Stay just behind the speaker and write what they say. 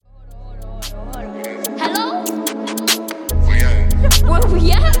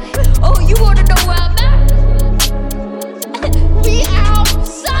yeah? Oh, you wanna know where I'm at? We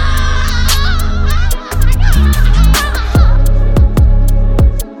outside!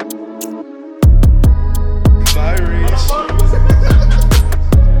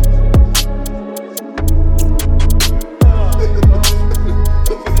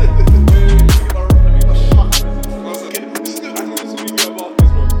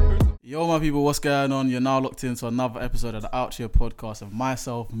 Yo, my people, what's going on? You're now locked into another episode of the Out Here podcast of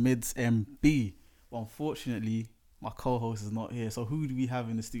myself, Mids MB. Well, unfortunately, my co-host is not here. So who do we have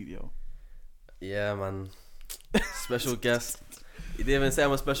in the studio? Yeah, man. Special guest. You didn't even say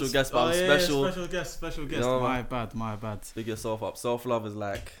I'm a special guest, but I'm special. Special guest. You know, my bad. Big yourself up. Self-love is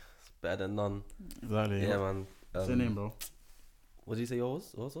like better than none. Exactly. Yeah, man. What's your name, bro? What did you say yours?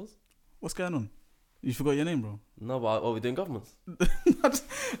 What's yours? What's going on? You forgot your name, bro? No, but we're doing governments.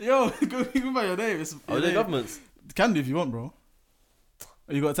 Yo, go by your name. Are we doing governments? Can do if you want, bro.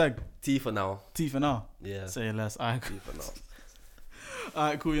 You got a tag? T for now. T for now? Yeah. Say less. Alright, T for now.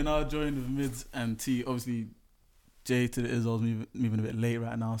 Alright, cool. You're now joined with Mids and T. Obviously, Jay to the Izzles moving a bit late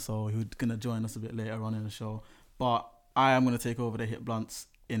right now, so he's gonna join us a bit later on in the show. But I am gonna take over the hit blunts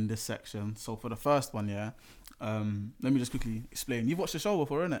in this section. So for the first one, yeah, let me just quickly explain. You've watched the show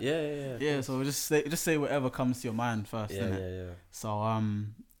before, innit? Yeah. Yeah. So just say whatever comes to your mind first, innit? Yeah. So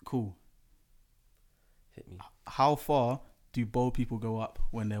cool. Hit me. How far do bald people go up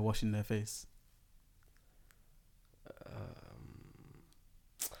when they're washing their face?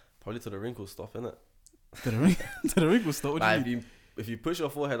 Probably to the wrinkle stuff, innit? To the wrinkle stop. What do you Like mean? if you push your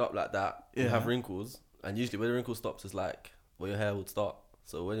forehead up like that, you Yeah. have wrinkles, and usually where the wrinkle stops is like where your hair would start.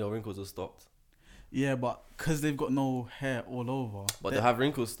 So when your wrinkles are stopped, Yeah, but because they've got no hair all over. but they have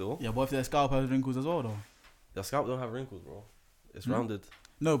wrinkles still. Yeah, but if their scalp has wrinkles as well, though. Your scalp don't have wrinkles, bro. It's rounded.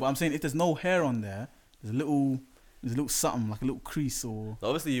 No, but I'm saying if there's no hair on there, there's a little something like a little crease or. So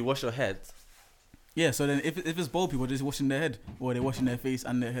obviously, you wash your head. Yeah, so then if it's bald people, they're just washing their head or they're washing their face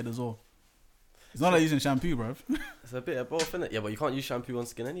and their head as well. It's not like using shampoo, bruv. It's a bit of both, innit? Yeah, but you can't use shampoo on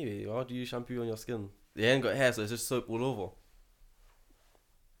skin anyway. How do you use shampoo on your skin? You ain't got hair, so it's just soap all over.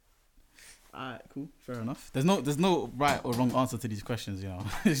 Alright, cool, fair enough. There's no right or wrong answer to these questions, you know.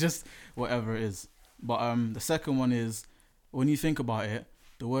 It's just whatever it is. But the second one is when you think about it,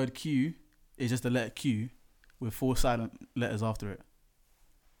 the word Q is just the letter Q with 4 silent letters after it.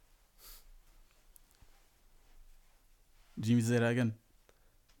 Do you need me to say that again?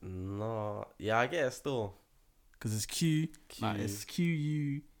 No, yeah, I get it still. Because it's Q. Like it's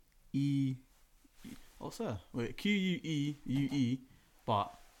Q-U-E. Oh, sir. Wait, Q-U-E-U-E.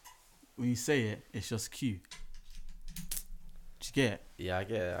 But when you say it, it's just Q. Do you get it? Yeah, I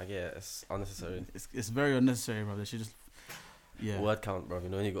get it. It's unnecessary. It's very unnecessary, bro. They should just. Yeah. Word count, bro. You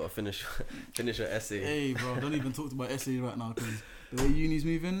know, you gotta finish your essay. Hey, bro, don't even talk about essay right now because the way uni's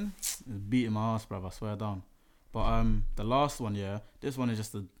moving, it's beating my ass, bro. I swear down. But the last one, yeah, this one is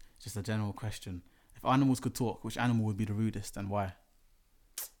just a general question. If animals could talk, which animal would be the rudest and why?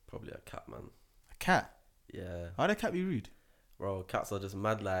 Probably a cat, man. A cat? Yeah. Why'd a cat be rude? Bro, cats are just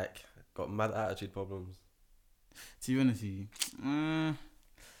mad, like, got mad attitude problems. To be honest with you,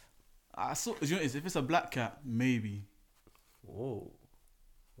 if it's a black cat, maybe. Whoa.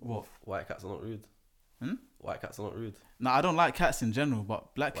 What? White cats are not rude. White cats are not rude. Nah, I don't like cats in general,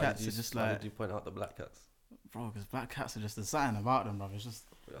 but black Why cats are just Why like, did you point out the black cats? bro, because black cats are just there's something about them, bro. It's just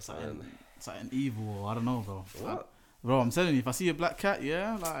something evil, or I don't know, bro. What? Bro, I'm telling you, if I see a black cat,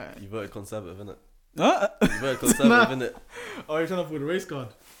 yeah, like. You voted conservative, innit? Huh? You voted conservative, innit? Oh, you're trying to pull the race card.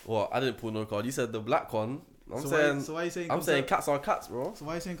 What? I didn't pull no card. You said the black one. Why are you saying? I'm saying cats are cats, bro. So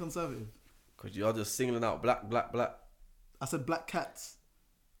why are you saying conservative? Because you are just singling out black. I said black cats.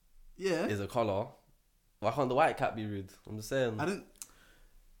 Yeah. Is a colour. Why can't the white cat be rude? I'm just saying. I didn't.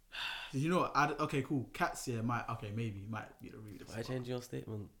 You know what? Okay, cool. Cats, yeah, might be the rudest. Why changing your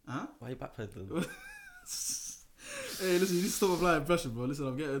statement? Huh? Why are you backpedaling? Hey, listen, you need to stop applying pressure, bro. Listen,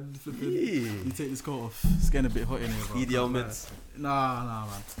 I'm getting flipping. Yeah. You take this coat off. It's getting a bit hot in here, bro. EDL mids. Nah,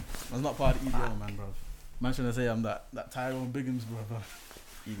 man. I'm not part of EDL, man, bro. Man trying to say I'm that Tyrone Biggins, bro.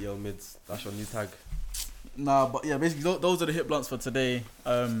 EDL mids. That's your new tag. Nah, but yeah, basically those are the hit blunts for today.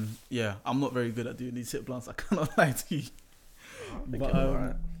 Yeah, I'm not very good at doing these hit blunts. I cannot lie to you. But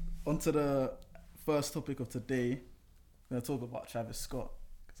alright. onto the first topic of today, we're gonna talk about Travis Scott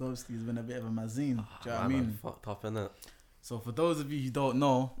because obviously he's been a bit of a mazine. Do you know what I mean? Fucked up, innit? So for those of you who don't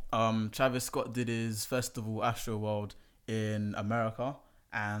know, Travis Scott did his festival Astroworld in America,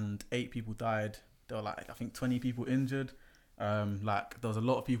 and 8 people died. There were like I think 20 people injured. Like there was a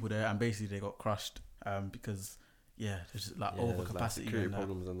lot of people there, and basically they got crushed because there's just like overcapacity like security and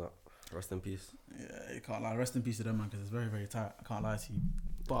problems and that. Rest in peace. Yeah, you can't lie. Rest in peace to them, man, because it's very, very tight. I can't lie to you.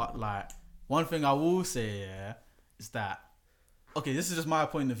 But like, one thing I will say, yeah, is that okay, this is just my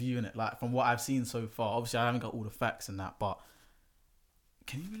point of view in it. Like from what I've seen so far. Obviously, I haven't got all the facts and that, but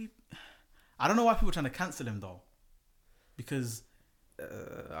can you really? I don't know why people are trying to cancel him though, because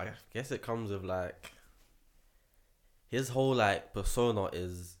I guess it comes with like his whole like persona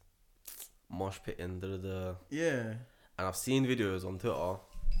is mosh pitting, yeah, and I've seen videos on Twitter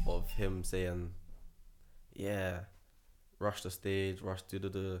of him saying, "Yeah, rush the stage, rush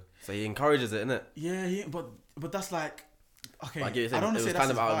So he encourages it, innit? yeah, but that's like okay. But I get what you're I saying. don't want It to was say kind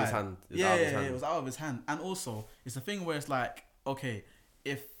that's of out of vibe. his hand. Yeah, it was out of his hand, and also it's the thing where it's like okay,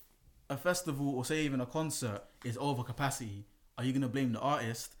 if a festival or say even a concert is over capacity, are you gonna blame the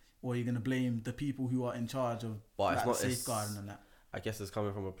artist or are you gonna blame the people who are in charge of But it's not safeguarding and that? I guess it's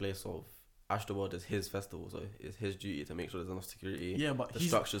coming from a place of Astroworld is his festival, so it's his duty to make sure there's enough security. Yeah, but the he's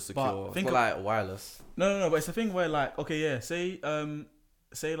structure's but secure. It's think not like wireless. No, but it's a thing where like okay, yeah, say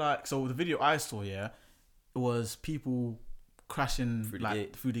like so the video I saw, yeah, it was people crashing Through the like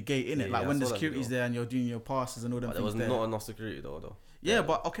gate. through the gate in it, Yeah, like yeah, when I the saw that security's video. there and you're doing your passes and all them But there things was there. not enough security though. Yeah,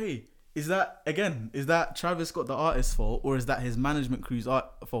 but okay, is that Travis Scott the artist's fault or is that his management crew's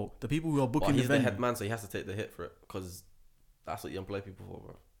fault? The people who are But booking he's the the venue. head man, so he has to take the hit for it because that's what you employ people for,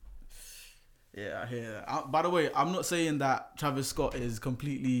 bro. Yeah, I hear that. By the way, I'm not saying that Travis Scott is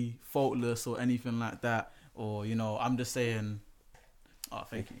completely faultless or anything like that, or you know, I'm just saying. Oh,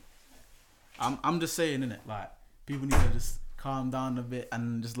 thank you. I'm just saying, innit, like people need to just calm down a bit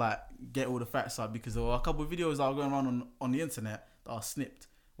and just like get all the facts out because there were a couple of videos that are going around on the internet that are snipped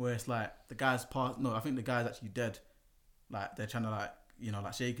where it's like the guy's part. No, I think the guy's actually dead. Like they're trying to like you know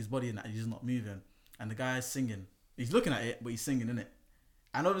like shake his body and that he's just not moving, and the guy's singing. He's looking at it, but he's singing, innit,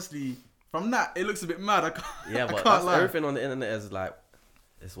 and obviously. From that, it looks a bit mad. I can't But can't lie. everything on the internet is like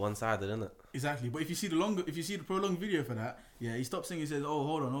it's one-sided, isn't it? Exactly, but if you see the prolonged video for that, yeah, he stops singing. He says, "Oh,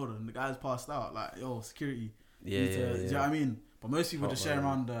 hold on," the guy's passed out. Like, yo, security. Yeah, Do you know what I mean? But most people Hot, just share man.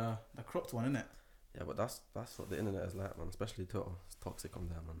 around the cropped one, innit? Yeah, but that's what the internet is like, man. Especially Twitter. It's toxic on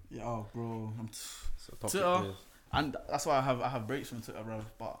there, man. Yeah, oh, bro, So toxic Twitter, place. and that's why I have breaks from Twitter, bro.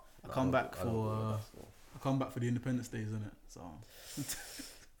 But I come back for the Independence Days, innit? So.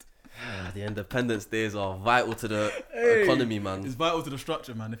 The Independence Days are vital to the Hey, economy, man. It's vital to the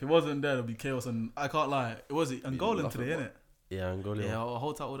structure, man. If it wasn't there, there'd be chaos. And I can't lie, it was Angolan nothing today, but- innit? Yeah, Angola. Yeah, I'll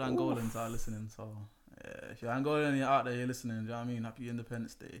hold out all the Angolans are listening. So, yeah, if you're Angolan, you're out there, you're listening. Do you know what I mean? Happy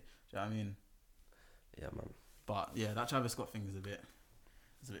Independence Day. Do you know what I mean? Yeah, man. But yeah, that Travis Scott thing is a bit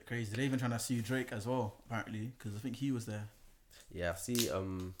crazy. They're even trying to sue Drake as well, apparently, because I think he was there. Yeah, I see.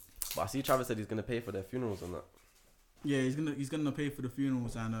 But I see Travis said he's gonna pay for their funerals and that. Yeah, he's gonna pay for the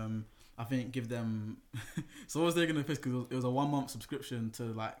funerals and I think give them. So what was they gonna pay? Because it was a 1 month subscription to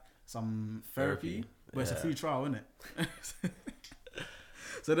like some therapy, but it's a Yeah. free trial, isn't it?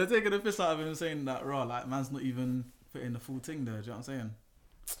 So they're taking the piss out of him, saying that raw, like man's not even putting the full thing there. Do you know what I'm saying?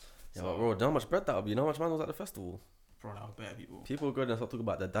 Yeah, but bro, do you know how much bread that would be? You know how much man was at the festival? Bro, that was better people. People go there and start talking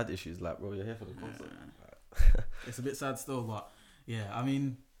about their dad issues. Like, bro, you're here for the concert. Yeah. It's a bit sad still, but yeah, I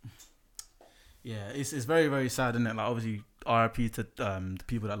mean, yeah, it's very very sad, isn't it? Like obviously, RIP to the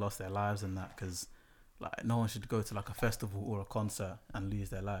people that lost their lives and that, because like no one should go to like a festival or a concert and lose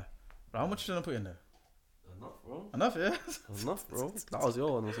their life. Right, how much should I put in there? Enough, bro. Enough, yeah. Enough, bro. That was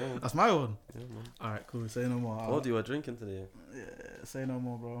your one as well. That's my one. Yeah, man. All right, cool. Say no more. What you were drinking today? Yeah, say no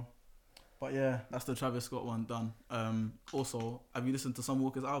more, bro. But yeah, that's the Travis Scott one done. Also, have you listened to Summer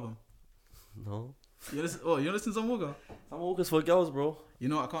Walker's album? No. You listen to Summer Walker? Summer Walker's for girls, bro. You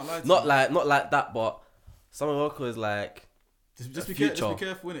know, I can't lie to Not you. like that, but Summer Walker is like Just be Future.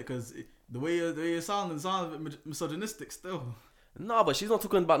 careful in it, because the way you sound a bit misogynistic still. no, but she's not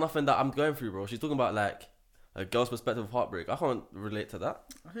talking about nothing that I'm going through, bro. She's talking about like a girl's perspective of heartbreak. I can't relate to that.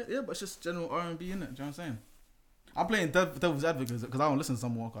 Yeah, but it's just general R&B in it. Do you know what I'm saying? I'm playing devil's advocate because I don't listen to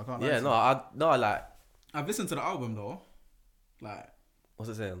Summer Walker. I can't. Yeah, lie to you. I like. I've listened to the album though. Like, What's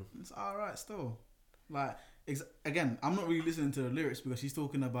it saying? it's alright still. Like, again, I'm not really listening to the lyrics because she's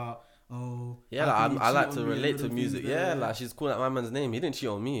talking about Yeah, how like, can you I cheat like on to me and relate to little music. things Yeah, there. like she's calling out my man's name. He didn't cheat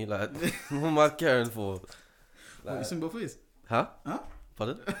on me. Like, what am I caring for? What, you sing both ways? Huh? Huh?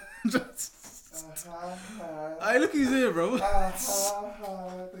 Pardon? Hey, look who's here, bro.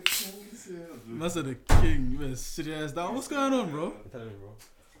 The king is here. That's the king. You better sit your ass down. What's going on, bro? I'm telling you, bro.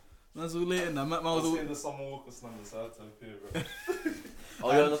 Man's all late in that. Man I was was all. seeing the Summer Walker slander, so I had to appear, bro.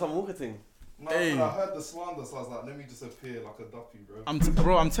 Oh, you're on the Summer Walker thing. No, Hey. but I heard the slander, so I was like, let me just appear like a duppy,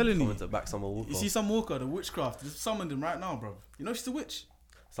 bro. I'm telling you. Coming to back Summer Walker. You see Summer Walker, the witchcraft. Just summoned him right now, bro. You know she's a witch.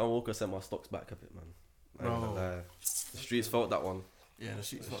 Summer Walker sent my stocks back a bit, man. I ain't gonna Bro. lie. The streets felt that one. Yeah, the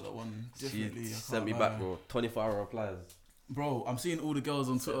sheets got that one She differently. I sent can't me lie. back, bro. 24-hour replies. Bro, I'm seeing all the girls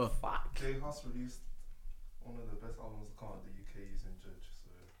on Twitter. Fuck. J Hus released one of the best albums to come out of the UK using Judge.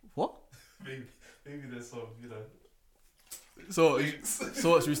 So What? maybe there's some, you know. So, links. so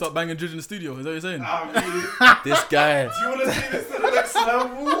what, should we start banging Judge in the studio? Is that what you're saying? This guy. Do you want to take this to the next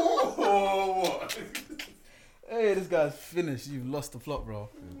level or what? Hey, this guy's finished. You've lost the plot, bro.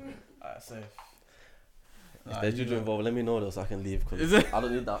 Alright, safe. If there's Juju involved, let me know though so I can leave. Is Cause it? I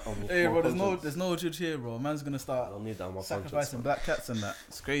don't need that on me. Hey, my bro, conscience. there's no Judge here, bro. Man's gonna I start don't need that on my sacrificing conscience. black cats and that.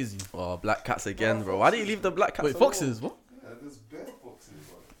 It's crazy. Oh, black cats again, bro. Why do you leave the black cats? Wait, alone? foxes? What? Yeah, there's bare boxes,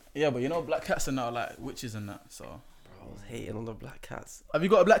 bro. Yeah, but you know, black cats are now like witches and that. So, Bro, I was hating on the black cats. have you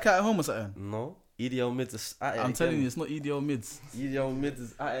got a black cat at home or something? No, EDL mids is at it I'm again. telling you, it's not EDO mids. EDL mids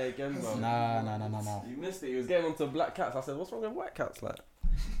is at it again, bro. Nah. You missed it. He was getting onto black cats. I said, what's wrong with white cats? Like,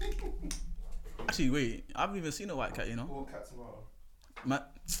 Actually, wait, I haven't even seen a white cat. You know, All cats tomorrow.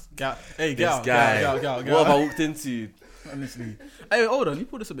 Hey, this gal, guy. gal. What have I walked into? Honestly, hey, hold on, you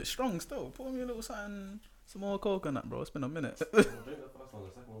put this a bit strong still. Pour me a little something, some more coconut, bro. It's been a minute. Drink the first one. The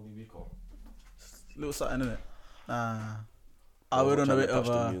second one will be weaker. Little something in it. I went on a bit of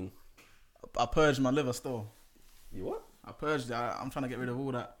I purged my liver still. You what? I purged it. I'm trying to get rid of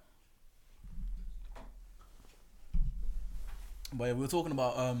all that. But yeah, we were talking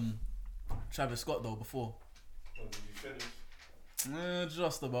about Travis Scott though before. Oh, did you finish?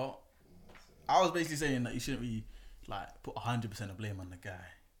 Just about. I was basically saying that you shouldn't be like put 100% of blame on the guy,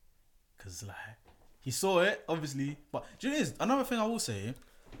 cause like he saw it obviously. But do you know what it is? Another thing I will say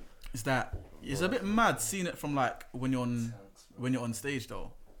is that it's a bit mad seeing it from like when you're on stage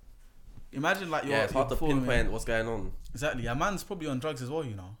though. Imagine like you're Yeah, it's hard to performing. pinpoint what's going on. Exactly, a man's probably on drugs as well,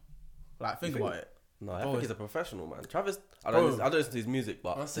 you know. Like think You about think? it. No, I Bro, think he's a professional, man. Travis, I Bro. don't listen to his music,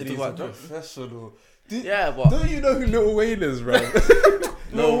 but I said you he's talk a about drugs. professional. Yeah, but Don't you know who Lil Wayne is, bro?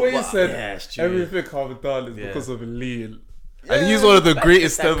 Lil Wayne but- said yeah, it's true. everything I've done is Yeah. because of Lean. And he's one of the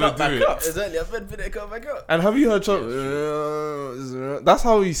greatest that ever cut back do it. up. Exactly, I fed it come back up. And have you heard that's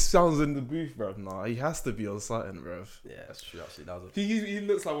how he sounds in the booth, bro. Nah, he has to be on something, bro. Yeah, that's true. Actually, that was He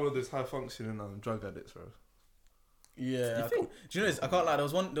looks like one of those high functioning drug addicts, bro. Yeah, do you know this? I can't lie. There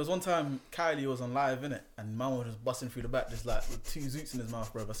was one time Kylie was on live innit, and man was just busting through the back, just like with 2 zoots in his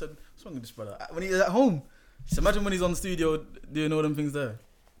mouth, bro. I said, "What's wrong with this brother?" When he's at home, just imagine when he's on the studio doing all them things there.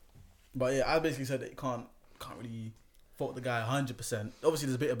 But yeah, I basically said that you can't really fault the guy 100%. Obviously,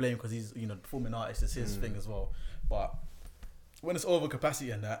 there's a bit of blame because he's performing artist. It's his thing as well. But when it's over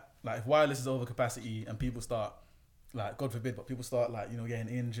capacity and that, like if wireless is over capacity and people start. Like, God forbid, but people start like, getting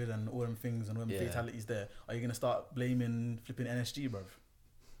injured and all them things and all them Yeah. fatalities there. Are you going to start blaming flipping NSG, bruv?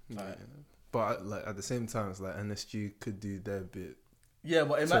 Like, But like at the same time, it's like NSG could do their bit yeah,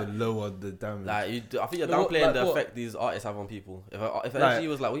 but to lower the damage. like I think you're No, what- downplaying like the what? effect these artists have on people. If Like- NSG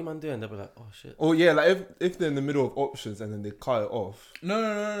was like, "What you man doing?" They'll be like, "Oh shit." Or yeah, like if they're in the middle of options and then they cut it off.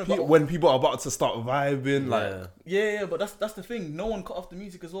 no. Pe- when people are about to start vibing, like Yeah, but that's the thing. No one cut off the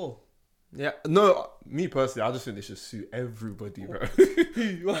music as well. yeah, no, me personally, I just think they should sue everybody, bro.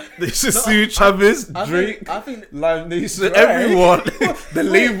 What? They should No, sue Travis, I Drake, I think Live Nation, Drake? everyone, the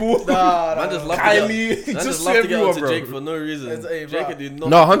label, man just love Kylie, to get, man just just love sue to get everyone, onto bro. Drake for no reason. Hey, Drake bro. can do nothing.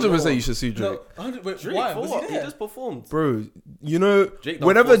 No, 100% you should sue Drake, no. 100, wait, Drake why? for Was what? he He there? just performed. bro. You know, Drake done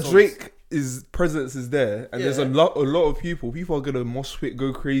whenever 4 songs. Drake is presence is there, and there's a Yeah. lot of people are gonna mosh pit,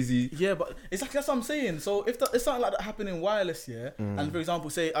 go crazy. Yeah, but exactly that's what I'm saying. So if something like that happened in wireless, yeah, and for example,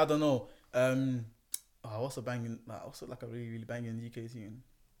 say I don't know, what's a banging, what's like a really banging UK tune?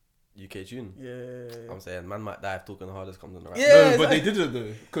 UK tune. Yeah. I'm saying, man might die if talking the hardest comes on the right. Yeah, No, but exactly. they didn't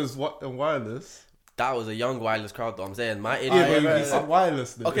though, because what on wireless. That was a young wireless crowd though. I'm saying my idiot. yeah, but right, he said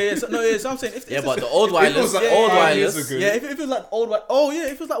wireless though. Okay, so I'm saying if Yeah, if but it's- the old if it was wireless, like old 5 years wireless. ago- yeah, if it was like old,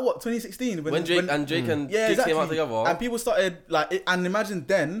 if it was like what 2016 When Drake and yeah, Giggs exactly. came out together. and people started like, and imagine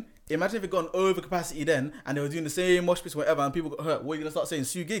if it got an over capacity then, and they were doing the same mosh pits, whatever, and people got hurt. What are you gonna start saying?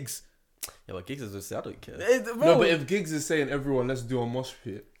 Sue Gigs? Yeah, but Giggs is just say, I don't care. No, but if Giggs is saying everyone, let's do a mosh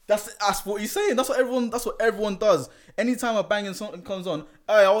pit. That's what he's saying. That's what everyone does. Anytime a banging song comes on,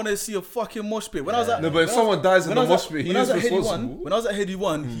 hey, I want to see a fucking mosh pit. When I was at No, but if someone dies in the mosh pit, he when I is was at Heady responsible. One, when I was at Heady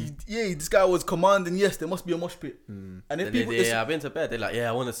One, this guy was commanding. Yes, there must be a mosh pit. And if people, I've been to bed. They're like, yeah,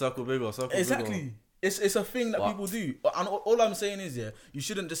 I want to circle bigger, circle bigger. exactly. It's a thing that What? people do. And all I'm saying is, you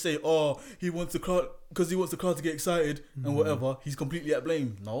shouldn't just say, oh, he wants the crowd because he wants the crowd to get excited and whatever. He's completely at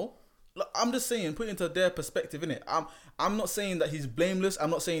blame. No. Look, I'm just saying, put it into their perspective, innit? I'm not saying that he's blameless. I'm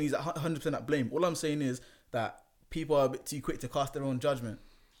not saying he's 100% at blame. All I'm saying is that people are a bit too quick to cast their own judgment.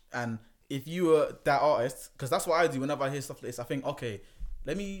 And if you were that artist, because that's what I do whenever I hear stuff like this, I think, okay,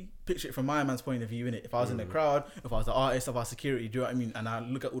 let me picture it from my man's point of view, innit? If I was in the crowd, if I was the artist, if I was security, do you know what I mean? And I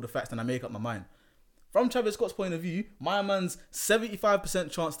look at all the facts and I make up my mind. From Travis Scott's point of view, my man's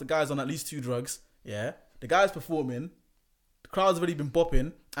 75% chance the guy's on at least 2 drugs. Yeah, the guy's performing, the crowd's already been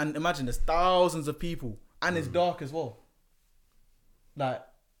bopping, and imagine there's thousands of people, and it's dark as well. Like,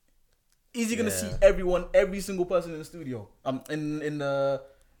 is he gonna see everyone, every single person in the studio, in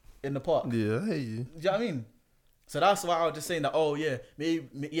the park? Yeah, I hear you. Do you know what I mean? So that's why I was just saying that. Oh yeah, maybe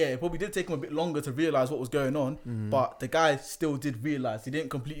it probably did take him a bit longer to realize what was going on, but the guy still did realize. He didn't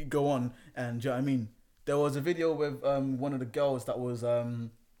completely go on, and do you know what I mean? There was a video with one of the girls that was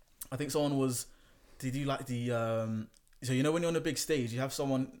I think someone was. Did you like the so you know when you're on a big stage, you have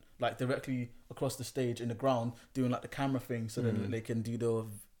someone like directly across the stage in the ground doing like the camera thing, so then they can do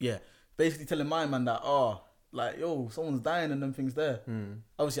the basically telling my man that like, yo, someone's dying and them things there.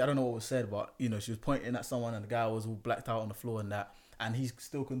 Obviously, I don't know what was said, but, you know, she was pointing at someone and the guy was all blacked out on the floor and that, and he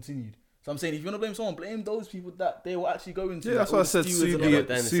still continued. So I'm saying, if you want to blame someone, blame those people that they were actually going to. Yeah, that's what I said. Sue Say Live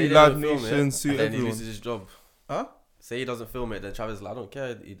they don't film Nation, it, sue and then he everyone. loses his job. Huh? Say he doesn't film it, then Travis is like, I don't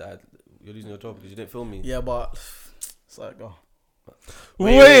care, he died. You're losing your job because you didn't film me. Yeah, but it's like,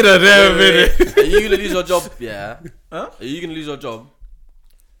 Wait a damn minute. Are you gonna lose your job? Yeah. Huh? Are you gonna lose your job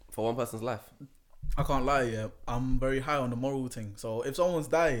for one person's life? I can't lie, yeah. I'm very high on the moral thing. So if someone's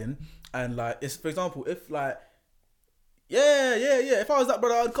dying and like, it's, for example, if like, if I was that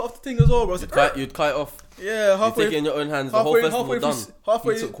brother, I'd cut off the thing as well, bro. You'd cut it off. Yeah, You halfway. take it in your own hands. The whole festival done.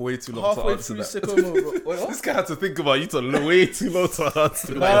 Halfway, You took way too long to halfway answer through that. sicko mode, bro. Wait, what? This guy had to think about you took way too long to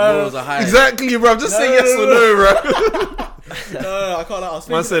answer. Like, your morals are high. Exactly, bro. Just say yes or no, bro. No, I can't lie. I was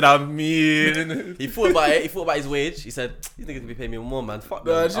Man thinking, said I'm mean. He thought about it. He thought about his wage. He said, "You niggas be paying me more, man. Fuck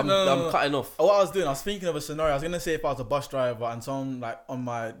No, man. no. I'm cutting off." what I was doing, I was thinking of a scenario. I was gonna say if I was a bus driver and someone like on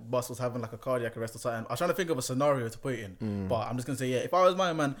my bus was having like a cardiac arrest or something. I was trying to think of a scenario to put it in, but I'm just gonna say if I was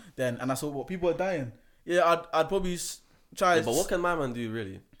my man, then and I saw what people are dying, I'd probably try. Yeah, but what can my man do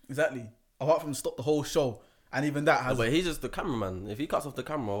really? Exactly. Apart from stop the whole show, and even that No, has but he's just the cameraman. If he cuts off the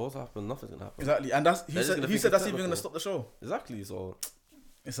camera, what's happened? Nothing's gonna happen. exactly, and that's They're just gonna he think said it's that's even technical. gonna stop the show. Exactly. So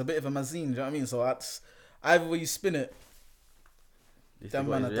It's a bit of a mazine, do you know what I mean? So that's either way you spin it, they them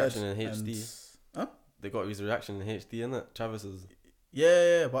got man his are dead. reaction in HD. Huh? They got his reaction in HD, innit? Travis is.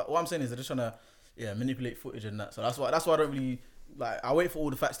 Yeah, but what I'm saying is they're just trying to manipulate footage and that. So that's why I don't really like. I wait for all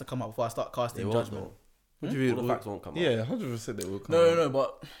the facts to come out before I start They casting won't judgment. though. What do you All the mean? facts won't come out. Yeah, 100% they will come. No,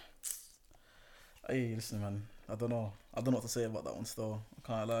 but hey, listen, man. I don't know what to say about that one. Still, I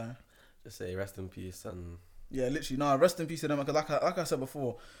can't lie. Just say rest in peace and. Yeah, literally, nah. Rest in peace to them. Because like I said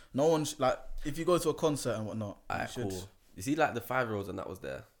before, no one like if you go to a concert and whatnot, Alright, you should. cool. You see, like the 5-year-olds and that was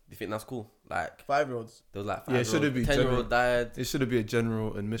there. Do you think that's cool? Like 5-year-olds. there was like Yeah, it 5-year-old, should've been 10-year-old died. It should be a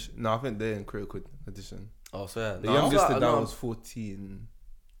general admission. No, I think they're in critical edition. Oh, so yeah. The No, I youngest thought- that no. was 14.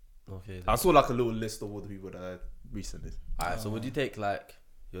 Okay. I saw like a little list of all the people that died recently. Alright, so would you take like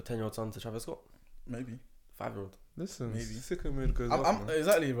your 10-year-old son to Travis Scott? Maybe. 5-year-old. Listen, Maybe. sicker mood goes I'm up, man.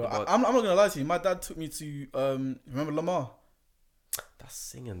 exactly, bro. But- I'm not gonna lie to you. My dad took me to remember Lamar. That's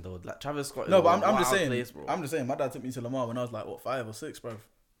singing though. Like Travis Scott. No, is but a I'm just wild saying. place, bro. I'm just saying. My dad took me to Lamar when I was like 5 or 6, bro.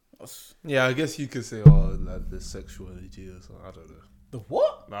 Yeah, I guess you could say, oh, like the sexuality or something. I don't know. The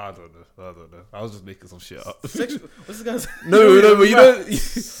what? Nah, I don't know. I was just making some shit up. Sexual? What's this guy's? No, but you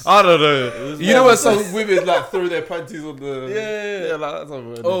don't. I don't know. You know mad. when some women like throw their panties on the. Yeah. like that's not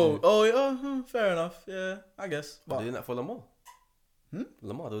really. Oh, fair enough. Yeah, I guess. They're But doing that for Lamar.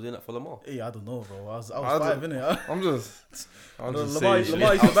 Lamar, they were doing that for Lamar. yeah, I don't know, bro. I was I 5, don't- innit? I'm just Lamar- saying. shit.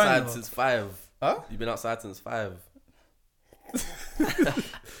 Lamar- You've used been to bang, outside bro. since 5. Huh? You've been outside since 5.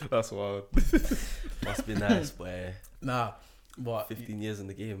 That's wild. Must be nice, boy. Nah, but 15 years in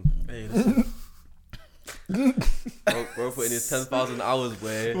the game. hey, listen. Bro putting his 10,000 hours,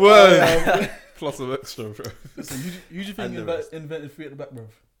 boy. Word. Plus some extra, bro. Listen, you just think And the you rest. invented free at the back, bro?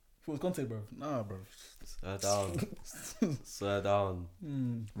 If it was Conte, bro. Nah, bro. Swear down. Swear down.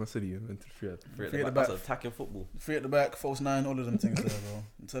 I said you invented free. Free at Free the at back. the That's attacking football. Free at the back, false 9, all of them things there, bro.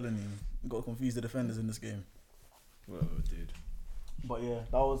 I'm telling you got to confuse the defenders in this game. Well, dude. But yeah,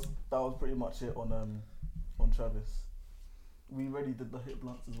 that was pretty much it on Travis. We already did the hit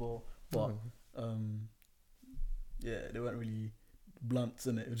blunts as well, but yeah, they weren't really blunts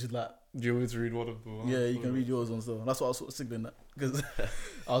in it. It was just like Do you want me to read one of them? yeah, you can read yours on still. That's what I was sort of signaling that because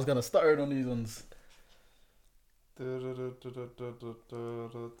I was gonna stutter on these ones.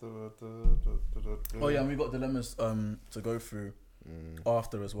 Oh yeah, and we got dilemmas to go through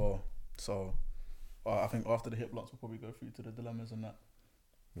after as well. So I think after the hit blunts, we'll probably go through to the dilemmas and that.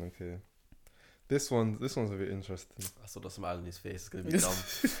 Okay. This one's a bit interesting. I saw the smile on his face. It's going to be dumb.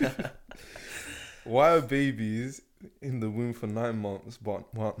 Why are babies in the womb for 9 months, but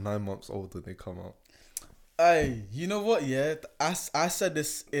 9 months older they come out? Hey, you know what? Yeah, I said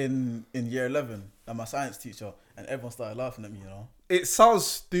this in year 11 and my science teacher, and everyone started laughing at me. You know, It sounds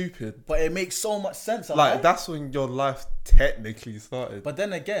stupid. but it makes so much sense. Like that's when your life technically started. But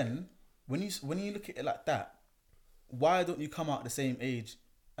then again, when you look at it like that, why don't you come out the same age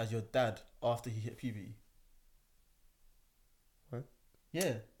as your dad after he hit puberty? What?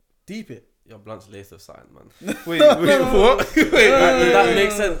 Yeah, deep it. Your blunt's laced with something, man. Wait, what? Wait, That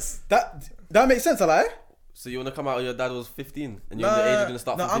makes sense. That makes sense, I So you want to come out when your dad was 15 and you're the age you're going to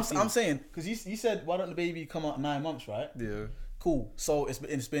start from 15? I'm saying, because you said, why don't the baby come out 9 months, right? Yeah. Cool. So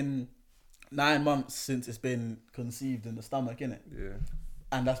it's been 9 months since it's been conceived in the stomach, innit? Yeah.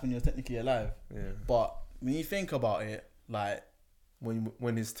 And that's when you're technically alive. Yeah. But when you think about it, like,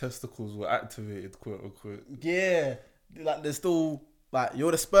 When his testicles were activated, quote unquote. yeah, like there's still, like,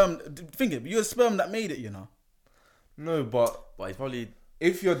 you're the sperm, think it, you're the sperm that made it, you know? No, but But he's probably...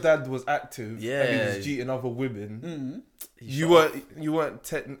 if your dad was active and he Yeah. was cheating other women, Mm-hmm. you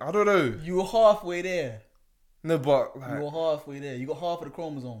weren't I don't know. You were halfway there. No, but You like, were halfway there. You got half of the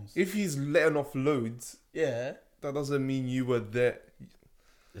chromosomes. if he's letting off loads, Yeah. that doesn't mean you were there.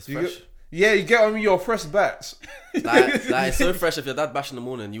 It's You fresh. Yeah, you get on me, your fresh batch. Like, it's so fresh. If your dad bashed in the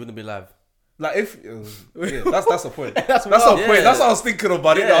morning, you wouldn't be live. Like if yeah, that's the point. That's That's wild. the point. Yeah. That's what I was thinking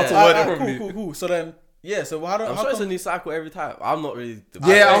about it. How to Yeah. word it Alright, properly. cool. So then, yeah. So how do I'm how sure it's a come, new cycle every time. I'm not really...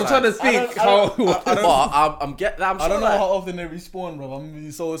 Yeah, I'm like- trying to think I how. don't- I don't- But I'm sure I don't know like, how often they respawn, bro. I'm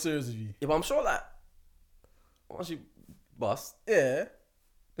being so serious with you. Yeah, but I'm sure that once you bust, Yeah.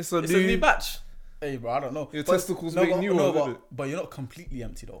 It's a it's a new new. batch. Hey, bro. I don't know. Your But- testicles make new ones, innit? but you're not completely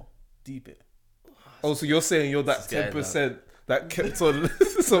empty though. Deep it. Oh, so you're saying you're that This guy, 10% that kept on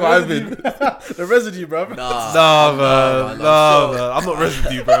surviving? The residue, bro. Nah, Nah, man. I'm Nah, sure. man. I'm not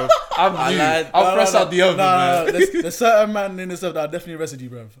residue, bro. I'm I new. lied. I'm fresh out the oven, man. There's certain man in this stuff that are definitely residue,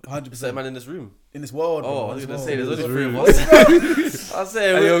 bro. 100%. Is that man in this room? In this world, bro. Oh, I was This gonna world. say there's only This three of room. us. I was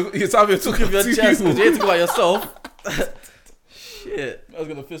And saying, you're talking took off your two chest people. because you ain't talking about yourself. Shit. I was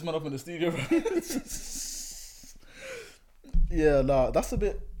gonna fist man up in the studio, bro. Yeah, nah, that's a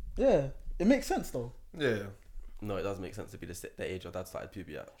bit. Yeah, it makes sense though. Yeah. No, it does make sense to be the age your dad started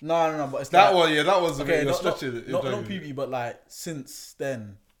puberty at. No, but it's That like, one, yeah, that was a bit. okay, You're not stretching it. not PB, but like since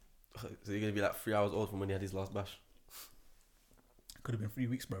then, So you're gonna be like 3 hours old from when he had his last bash. could have been 3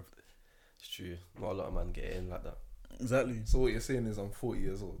 weeks, bro. It's true. Not a lot of men get in like that. Exactly. So what you're saying is I'm 40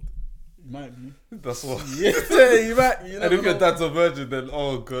 years old. You might be. That's what. Yeah, you might. You And never if your know. dad's a virgin, then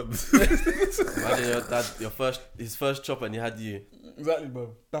oh god. Imagine your dad, his first chopper, and he had you. Exactly,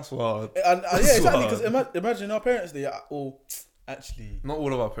 bro. That's wild. And yeah, That's exactly. wild. Because imagine our parents, they are all actually. Not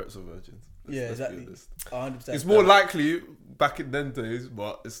all of our parents are virgins. Yeah, Let's be exactly. honest. 100%. It's more likely back in them days,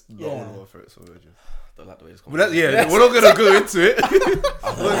 but it's not all Yeah. of our parents are virgins. Don't like the way it's But that, coming. yeah, we're not gonna go into it.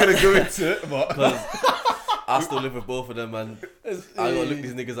 we're not gonna go into it, but I still live with both of them, and I gotta look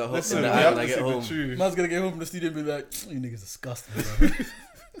these niggas at home listen, in we the eye have when I to get see the home. truth. Man's gonna get home from the studio and be like, "You niggas disgusting, bro."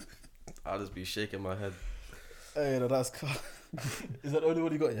 I'll just be shaking my head. Hey, no, that's calm. Is that the only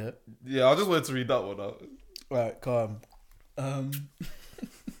one you got yet? Yeah, I just wanted to read that one out. Right, calm.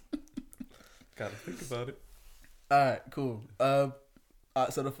 Gotta think about it. Alright, cool. Alright,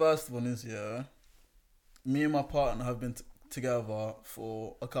 so the first one is, yeah, me and my partner have been together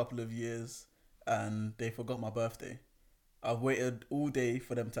for a couple of years and they forgot my birthday. I've waited all day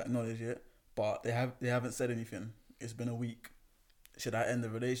for them to acknowledge it, but they haven't said anything. It's been a week. Should I end the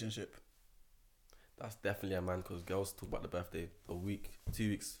relationship? That's definitely a man, because girls talk about the birthday a week, 2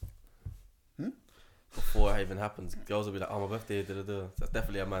 weeks before it even happens. Girls will be like, "Oh, my birthday, da da da." That's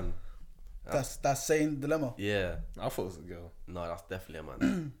definitely a man. That's saying dilemma. Yeah. I thought it was a girl. No, that's definitely a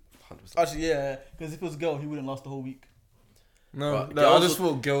man. 100%. Actually, yeah, because if it was a girl, he wouldn't last the whole week. No, But no I girls just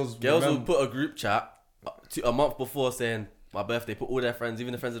thought girls. Girls will remember- put a group chat a month before saying my birthday. Put all their friends,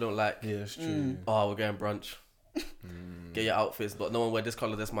 even the friends they don't like. Yeah, it's true. Oh, we're going brunch. Get your outfits, but no one wear this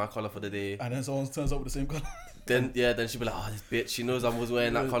color. That's my color for the day. And then someone turns up with the same color. Then she'll be like, "Oh, this bitch. She knows I was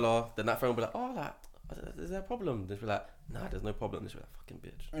wearing that color." Then that friend will be like, "Oh, like, is there a problem?" Then she'll be like, "Nah, there's no problem." Then she'll be like, "Fucking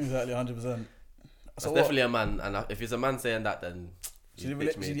bitch." Exactly, 100%. That's So definitely a man. And if it's a man saying that, then Should he's you,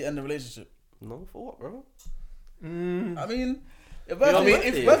 bitch should made. you end the relationship? No, for what, bro? I mean, if I mean,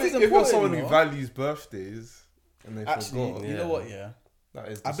 if birthday's you're important, someone you who know. values birthdays and they Actually, forgot, you know what? Yeah, that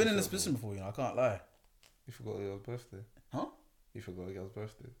is. I've been in this disrespectful. position before. You know, I can't lie. You forgot a girl's birthday. Huh? You forgot a girl's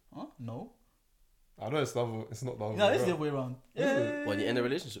birthday. Huh? No. I know it's not. It's not the other No, way it's the around. other way around. Is it? Yeah. When you end a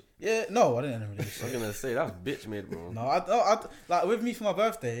relationship, Yeah. No, I didn't end a I relationship. was gonna say that's bitch made, bro. No, I like with me for my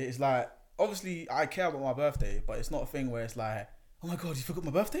birthday. It's like obviously I care about my birthday, but it's not a thing where it's like, oh my god, you forgot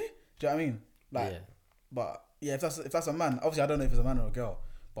my birthday. Do you know what I mean? Like, yeah, but yeah, if that's a man, obviously I don't know if it's a man or a girl,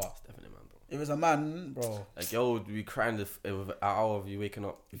 but it's definitely a man, bro. if it's a man, bro, A girl would be crying if an hour of you waking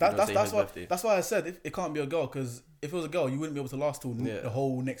up. If that, you don't that's say that's happy why birthday. that's why I said it can't be a girl, because if it was a girl, you wouldn't be able to last till Yeah. the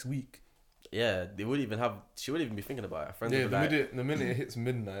whole next week. Yeah, they wouldn't even have. She wouldn't even be thinking about it. Her friends Yeah, would be like, the minute it hits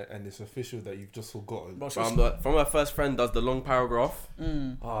midnight and it's official that you've just forgotten. Bro, from her first friend does the long paragraph.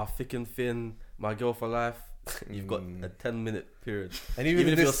 Mm. Thick and thin, my girl for life. You've got Mm. a 10-minute period. And Even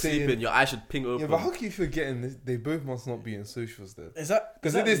if this you're saying- sleeping, your eyes should ping open. Yeah, but how can you forgetting this? They both must not be in socials then. Is that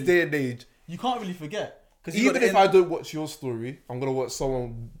Because in this day and age, you can't really forget? Because even if I don't watch your story, I'm gonna watch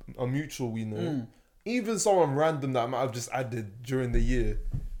someone a mutual we know. Mm. Even someone random that I might have just added during the year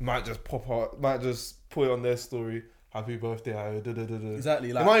might just pop out, might just put it on their story. Happy birthday, Exactly,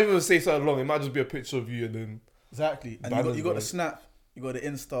 It like might even say something long. It might just be a picture of you and then. exactly, and Balance, you got the bro. snap, you got the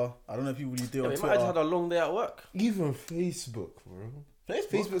Insta. I don't know if people really do Yeah, on you might Twitter. have had a long day at work. Even Facebook, bro. Facebook.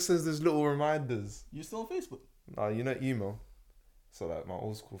 Facebook sends those little reminders. You still on Facebook? Nah, you know email. So like my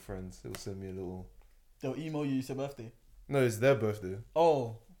old school friends, they'll send me a little. They'll email you your birthday. No, it's their birthday.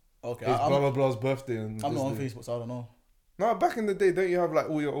 Oh, okay. It's I'm blah blah blah's birthday. And not this on day. Facebook, so I don't know. No, back in the day, don't you have like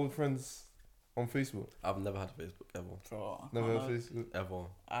all your old friends on Facebook? I've never had Facebook ever. Bro, Never had Facebook. Ever.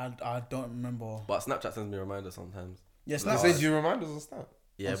 I don't remember. But Snapchat sends me reminders sometimes. Yeah, It Snap. sends you reminders on Snap.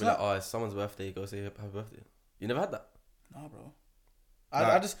 Yeah, On be like, Snap? it's someone's birthday, go say happy birthday. You never had that? Nah, bro.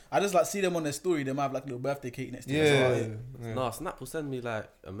 Nah. I just like see them on their story. They might have like a little birthday cake next to Yeah. it. That's about it. Yeah. No, Snap will send me like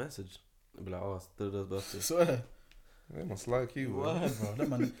a message. It'll be like, it's Dodo's birthday. Swear. They must like you, bro. Word, bro. That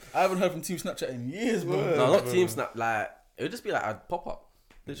man, I haven't heard from Team Snapchat in years, bro. Word. No, not bro. Team Snap. Like, it would just be like, I'd pop up.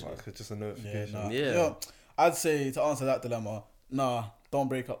 Literally. Like, it's just a Yeah, notification. nah. Yeah. Yo, I'd say to answer that dilemma, nah, don't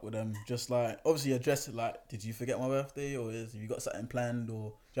break up with them. Just like obviously address it like, did you forget my birthday, or have you got something planned,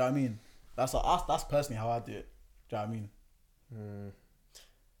 or do you know what I mean? That's personally how I do it. Do you know what I mean? Mm.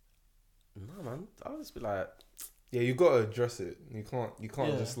 No, man. I'll just be like, Yeah, you gotta address it. You can't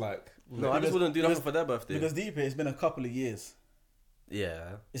Yeah. just like. no, I just Because- wouldn't do nothing because- for their birthday. Because deep here, it's been a couple of years.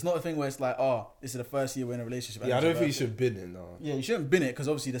 Yeah. It's not a thing where it's like, oh, this is the first year we're in a relationship. and Yeah, I it's don't your think you birthday. should bin it now. Yeah, you shouldn't bin it because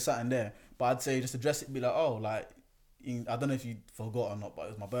obviously there's something there. But I'd say just address it, be like, oh, like, I don't know if you forgot or not, but it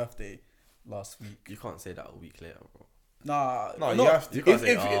was my birthday last week. You can't say that a week later, bro. Nah, No, not- you have to. you can't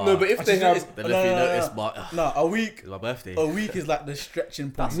say, No, but if Actually, they have. it's- Then no, if you no, no, notice, no. but Nah, a week. it's my birthday. A week is like the stretching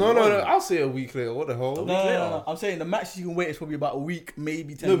point. No, I'll say a week later. What the hell? No, week no, later. no. I'm saying the max you can wait is probably about a week,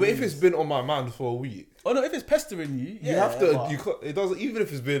 maybe 10 No, but if days. it's been on my mind for a week, Oh no, if it's pestering you, yeah, you have to. but You can't, it doesn't. Even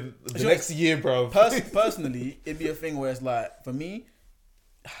if it's been the Sure. next year, bro. personally, it'd be a thing where it's like, for me,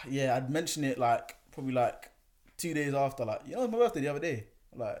 yeah, I'd mention it like probably like 2 days after, like, you know, it's my birthday the other day.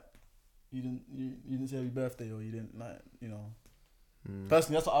 Like, you didn't say happy birthday, or you didn't, like, you know.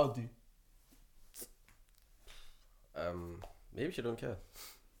 Personally, that's what I would do. Maybe she don't care.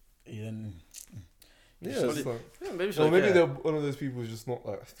 You didn't. Yeah, Surely- it's like, Yeah, maybe she or don't maybe care. they're one of those people who's just not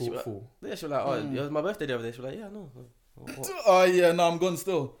like She wa- thoughtful. Yeah, she was like, it was my birthday the other day. She was like, yeah, no. What? Oh yeah, no, I'm gone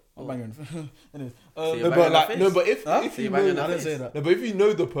still. I'm Oh. banging. Anyways, So you're No, banging but her like, face? no, but if Huh? if So you you're banging know, I her didn't say face? that. no, but if you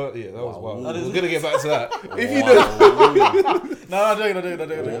know the yeah, that was Wow. wild. That is- We're gonna get back to that. If you know, know. No, I'm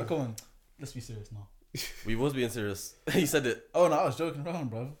joking. Come on, let's be serious now. We was being serious. He said it. Oh no, I was joking around,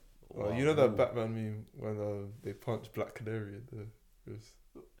 bro. you know that Batman meme when they punch Black Canary in the wrist?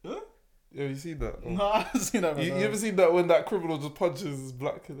 Huh? Yeah, you seen that? No, I haven't seen that. You ever seen that when that criminal just punches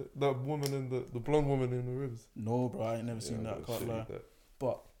that woman in the blonde woman in the ribs? No, bro, I ain't never seen Yeah, that. I'll Can't show you lie. that.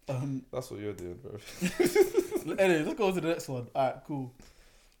 But That's what you're doing, bro. anyway, let's go to the next one. Alright, cool.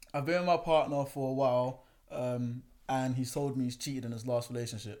 I've been with my partner for a while, and he's told me he's cheated in his last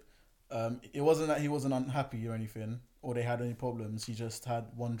relationship. It wasn't that he wasn't unhappy or anything, or they had any problems. He just had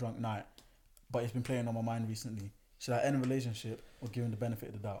one drunk night, but it's been playing on my mind recently. Should I end a relationship or give him the benefit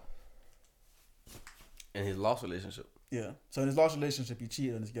of the doubt? In his last relationship. Yeah. So in his last relationship, he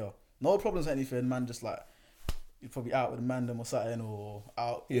cheated on his girl. No problems or anything. Man, just like he's probably out with a man or something, or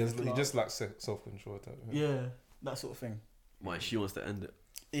out. Yeah, with, he like- just lacks self-control type. yeah, that sort of thing. Why she wants to end it.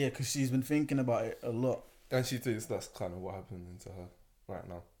 Yeah, because she's been thinking about it a lot. And she thinks that's kind of what happened to her right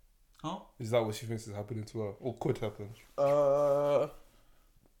now. Huh? Is that what she thinks is happening to her, or could happen? Pardon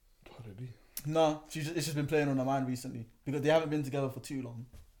me. No, it's just been playing on her mind recently because they haven't been together for too long.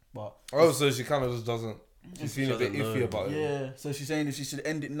 But Oh, so she kind of just doesn't. She's feeling a bit Doesn't iffy know. about it. yeah, so she's saying if she should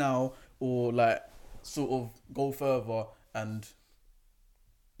end it now or like sort of go further and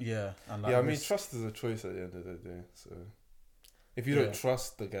yeah, and like Yeah, I mean, risk- trust is a choice at the end of the day. So if you Yeah. don't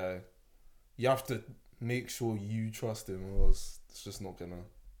trust the guy, you have to make sure you trust him, or else it's just not gonna.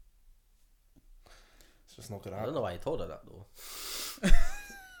 It's just not gonna I don't happen. know why he told her that though.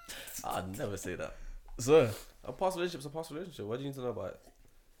 I'd never say that. So A past relationship's a past relationship. What do you need to know about it?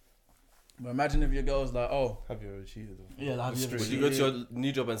 But imagine if your girl's like, oh, Have you ever cheated? yeah, like, have you ever Would you go to your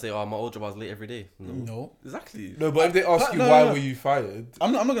new job and say, "Oh, my old job I was late every day"? No. Exactly. No, but if they ask But you no, why no. were you fired,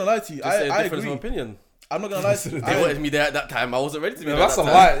 I'm not gonna lie to you. Just say a I difference agree. of opinion. I'm not gonna lie to you. They wanted me there at that time. I wasn't ready to be no, there. that's at a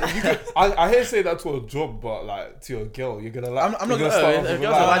that time. lie. You could, I hear say that to a job, but like to your girl, you're gonna like. I'm not you're gonna- start If off with a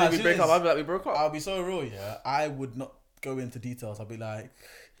girls lie. are why Nah, did we she break up? is- I'd be like, we broke up. I'll be so real, yeah. I would not go into details. I'll be like,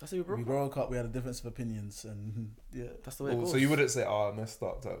 That's how we broke we up. broke up. We had a difference of opinions, and yeah. That's the way it Oh, goes. so you wouldn't say, "Oh, I messed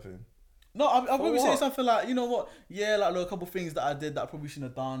up," type thing. No, I'll probably say what? something like, you know what? Yeah, like look, a couple things that I did that I probably shouldn't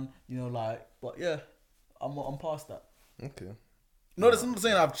have done. You know, like, but yeah, I'm past that. Okay. No, that's not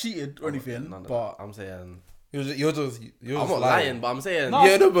saying I've cheated or anything, None of but that. I'm saying You're just I'm not lying, but I'm saying No.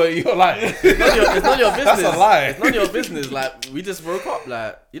 Yeah, no, but you're lying. it's not your business. That's a lie. It's not your business. Like we just broke up.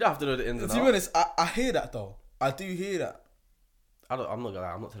 Like you don't have to know the ins and to be outs. honest, I hear that though. I do hear that. I'm not gonna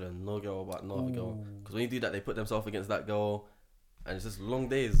lie. I'm not telling no girl about no other girl. Because when you do that, they put themselves against that girl, and it's just long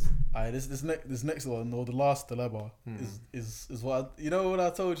days. Alright, this next one or the last dilemma is what you know what I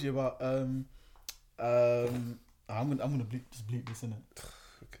told you about. I'm gonna bleep this in it.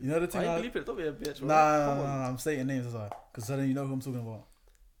 You know the thing. Why you bleep it? Don't be a bitch. Bro. Nah, Come on. I'm saying names as well, because then you know who I'm talking about.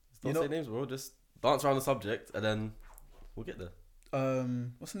 Don't you know- say names, bro. Just dance around the subject, and then we'll get there.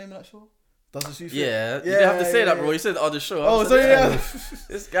 What's the name of that show? Does the shoe fit? Yeah, you didn't have to say that, bro. You said on the show. Oh, I'm sorry, saying- yeah.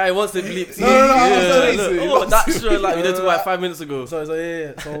 This guy wants to bleep. No, I'm sorry. Look, that show like we did to like 5 minutes ago. So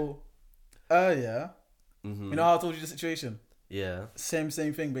yeah. So, yeah. Mhm. You know how I told you the situation? Yeah. Same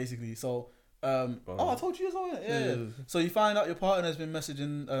thing basically. So, oh, I told you as well. Yeah. Yeah. So you find out your partner has been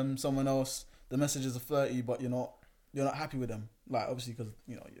messaging someone else. The messages are flirty, but you're not happy with them. Like obviously because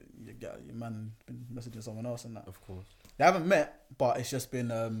you know your man been messaging someone else and that. Of course. They haven't met, but it's just been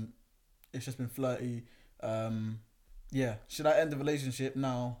flirty. Yeah. Should I end the relationship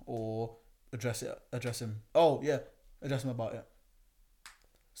now or address him? Oh yeah, address him about it.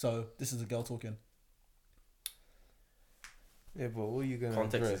 So this is a girl talking. Yeah, but what are you gonna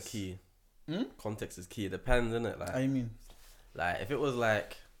Context address? is key. Hmm? Context is key. It depends, innit? Like, How you mean? like if it was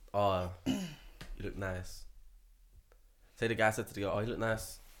like, oh, you look nice. Say the guy said to the girl, oh, you look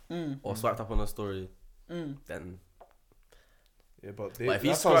nice, or swiped up on a story, then Yeah, but But if he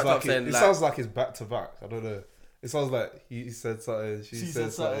that scrapped sounds up like saying, it like- sounds like it's back to back. I don't know. It sounds like he said something. She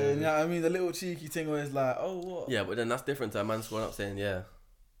said something. You know what I mean? The little cheeky thing where it's like, oh what? yeah, but then that's different to a man scrolling up saying, yeah,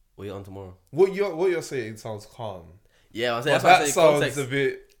 we'll eat on tomorrow. What you're saying sounds calm. Yeah, I'm saying But that's what I'm that saying. sounds Context a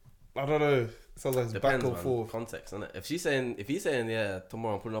bit. I don't know. It sounds like it's depends, back and man. forth. Context, innit? If he's saying, yeah,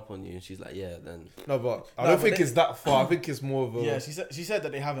 tomorrow I'm pulling up on you, and she's like, yeah, then No, but I No, don't but think they- it's that far. I think it's more of a. Yeah, she said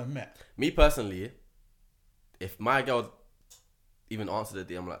that they haven't met. me personally, if my girl even answered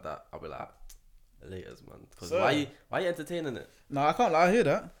the DM like that, I'll be like, laters, man. Because Sir. why you entertaining it? No, I can't lie. I hear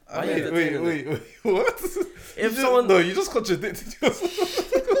that. Why I you hear entertaining Wait. What? If someone, No, you just contradicted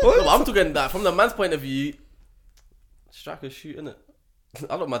yourself. no, but I'm talking that from the man's point of view, striker's shooting it.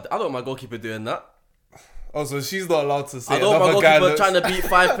 I don't want my goalkeeper doing that. Oh, so she's not allowed to say. I don't want my another guy goalkeeper looks- trying to beat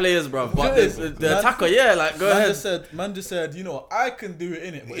 5 players, bro. But the attacker, yeah, like go man ahead. Man just said, you know, I can do it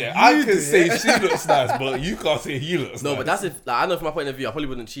in it. Yeah, I can say she looks nice, but you can't say he looks No, nice. but that's if like, I know from my point of view, I probably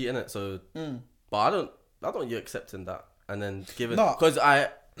wouldn't cheat in it. So, but I don't you accepting that and then giving No. because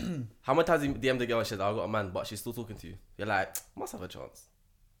how many times you DM the girl and she said I got a man, but she's still talking to you. You're like, must have a chance.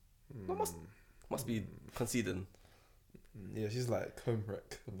 No, must be conceding. Yeah, she's like home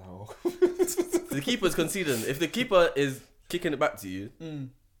wreck now. The keeper's conceding. If the keeper is kicking it back to you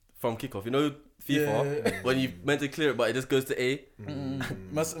from kickoff, you know FIFA Yeah. when you meant to clear it, but it just goes to A.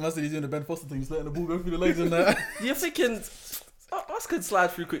 Must be doing the Ben Foster thing, just letting the ball go through the legs and that. You're thinking us could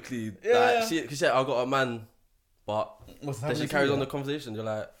slide through quickly. Yeah. Like, she said I got a man, but What's then happening? she carries on the conversation. You're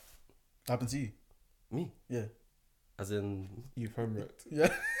like, Happened to you? me, Yeah. as in You've home wrecked. Yeah.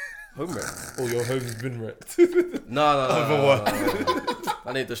 homework. Or your home's been wrecked. No. Other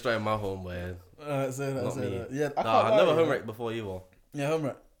I need destroying my home, man. Say that. Not Say me. that. Yeah. I No, can't I've lie, never yeah. homework before either. Yeah,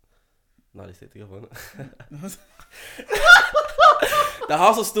 homework. No, they stay together. Innit? the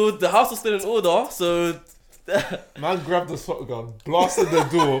house was still in order, so Man grabbed the shotgun, blasted the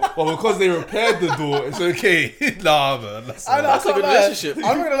door, but because they repaired the door, it's okay. Nah, man. That's I know, That's I a can't good lie. relationship.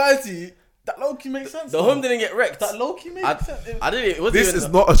 I'm not gonna lie to you. That low key makes sense. the though. home didn't get wrecked. That low key makes sense. I didn't. It wasn't This even, is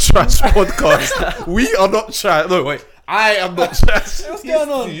not a trash podcast. We are not trash. No, wait. I am not trash. What's going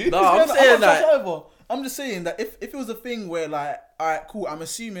on? You? No, What's I'm going on? saying not trash that- either. I'm just saying that if it was a thing where like, alright, cool. I'm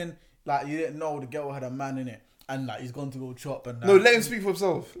assuming like you didn't know the girl had a man in it, and like he's gone to go chop and that. No, let him speak for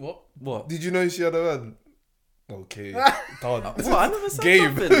himself. What? what? Did you know she had a man? Okay, done. What? I never said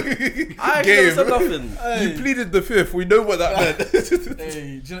Game. nothing. I actually never said nothing. You pleaded the fifth. We know what that meant.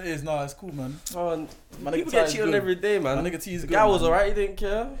 Hey, do you know what it is? Nah, it's cool, man. Man, My people nigga get Ty's cheated on good. every day, man. My nigga T is The good. guy was man. alright. He didn't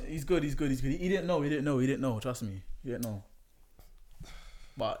care. He's good. He didn't know. Trust me. He didn't know.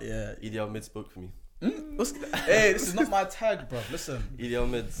 But yeah. EDL mid spoke for me. Hey, this is not my tag, bro. Listen. EDL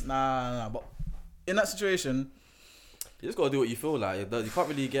mids. Nah. But in that situation, You just gotta do what you feel like. You can't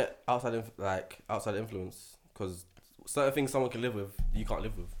really get outside influence because certain things someone can live with, you can't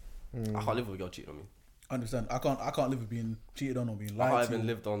live with. I can't live with a girl cheating on me. I understand. I can't live with being cheated on or being I lied can't to. even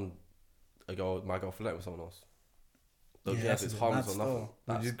lived on my girl flirting with someone else. Don't Yeah, care if that's it's a harmless mad or nothing.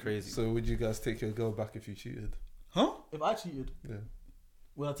 style. That's crazy. So would you guys take your girl back if you cheated? Huh? If I cheated, Yeah.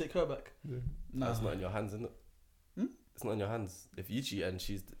 will I take her back? Yeah. Nah. That's not in your hands, isn't it? It's not in your hands. If you cheat and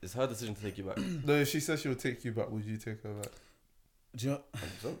it's her decision to take you back. No, if she says she'll take you back, would you take her back? Do you know?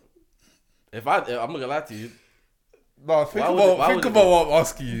 100%. If I'm not gonna lie to you, No, think Why would it- why think would it about be? what I'm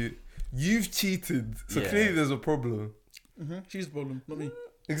asking you. You've cheated, so Yeah. clearly there's a problem. She's the problem, not me.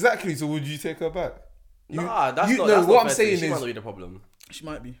 Exactly. So would you take her back? nah, that's you- not. no, That's what not I'm fair to saying you. She is- might not be the problem. She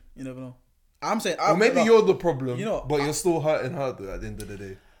might be. You never know. I'm saying. Or maybe look, you're the problem. You know, but you're still hurting her though, at the end of the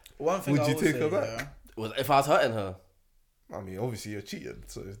day. One thing Would I you will take say, her back? yeah, Well, if I was hurting her, I mean, obviously you're cheating,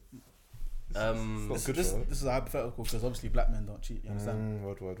 so it's um, not good this for her. is a hypothetical because obviously black men don't cheat. You understand?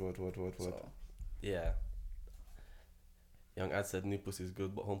 What? So, yeah. Young Ad said new pussy is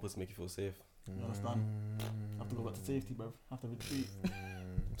good, but home pussy make you feel safe. you understand? I have to go back to safety, bro. I have to retreat.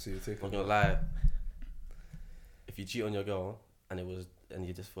 So you take her I'm not back. gonna lie. If you cheat on your girl and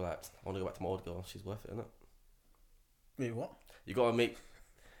you just feel like I want to go back to my old girl, she's worth it, innit? Wait, what? You gotta make.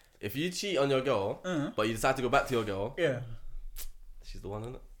 If you cheat on your girl, but you decide to go back to your girl, Yeah. she's the one,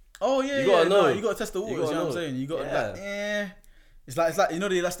 innit? Oh yeah, You gotta know. You gotta test the waters. You, gotta know what I'm know. saying? You gotta Yeah. like, It's like you know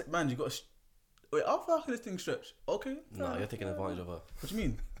the elastic band. You gotta. Wait, how far can this thing stretch? Okay. No, you're taking advantage of her. What do you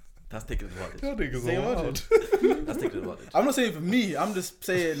mean? That's taking advantage. Your niggas Say are what? wild. That's taking advantage. I'm not saying for me. I'm just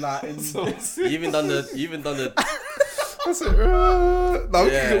saying like. In, You even done the I said, no,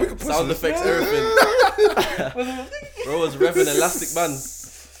 yeah, we can push sound this. effects, everything. Bro was revving elastic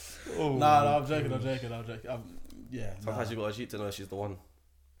bands. Oh, nah, I'm joking. Yeah. Sometimes you gotta cheat to know she's the one.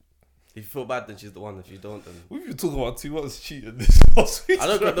 If you feel bad, then she's the one. If you don't, then We've been talking about 2 months cheating this past week. I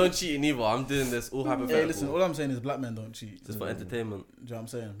don't cheat either. I'm doing this all hypothetical. Hey, listen. All I'm saying is black men don't cheat. Just for entertainment. Do you know what I'm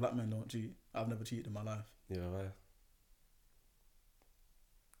saying? Black men don't cheat. I've never cheated in my life. Yeah, right.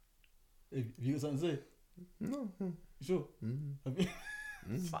 Have you got something to say? No. You sure? Have you?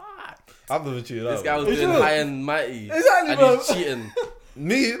 Fuck. I've never cheated. This out. guy was You doing sure? high and mighty. Exactly, And bro. he's cheating.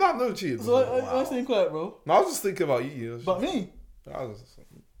 Me? No, I've never cheated. So why you staying quiet, bro? No, I was just thinking about you. But me. I was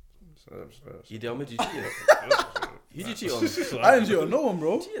EDL mid, you cheated. Who did you cheat on? I didn't cheat on no one,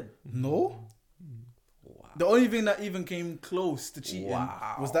 bro. Cheated. No. Wow. The only thing that even came close to cheating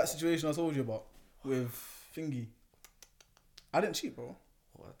Wow. was that situation I told you about with Thingy. I didn't cheat, bro.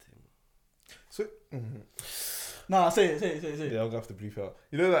 What thing? So, Nah, say it. yeah, I'm gonna have to bleep out.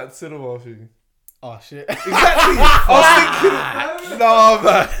 You know that cinema thing? Oh shit. Exactly. I was thinking. No,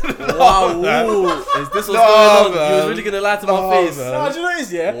 man. Wow, ooh. Is this what's No, going on? You man. was really gonna lie to my No, face. man. Nah, do you know what it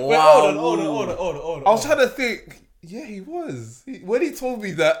is, yeah? Wait, Wow. hold on. I was trying to think. Yeah, he was. When he told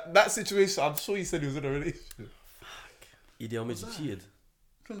me that situation, I'm sure he said he was in a relationship. EDL mid, you cheated.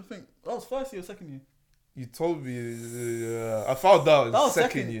 I'm trying to think. That was first year or second year? You told me. I found out in That was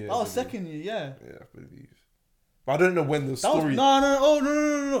second year. That was second year, yeah. Yeah, I believe. But I don't know when the That story. was,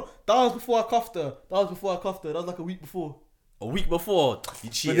 no. That was before I cuffed her. That was like a week before. A week before,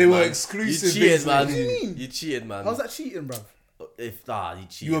 you cheated. they were man. exclusive, You cheated, man. basically. What do you mean? You cheated, man. How's that cheating, bruv? If you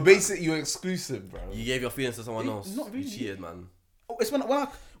cheated. You were basic. You were exclusive, bro. You gave your feelings to someone Eh, else. not really. You cheated, man. Oh, it's when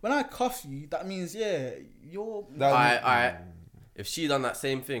I cuff you, that means you're. That- I. If she done that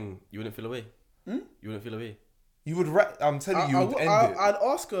same thing, you wouldn't feel away. You wouldn't feel away. You would. I'm telling you, you would end it. I'd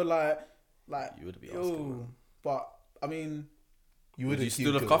ask her like You would be yo, asking, man. but I mean, You Would would you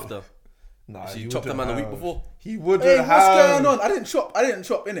still have cuffed her? Nah, She you chopped the wouldn't man a week have. before. He wouldn't hey, have. what's going on? I didn't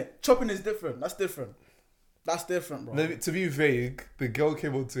chop, innit? Chopping is different. That's different, bro. No, to be vague, the girl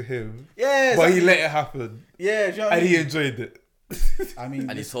came on to him, Yeah, but he exactly. let it happen, Yeah, do you know what I and mean? he enjoyed it. I mean,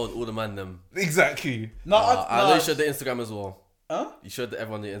 And he told all the man them. Exactly. no, I know you showed the Instagram as well. Huh? You showed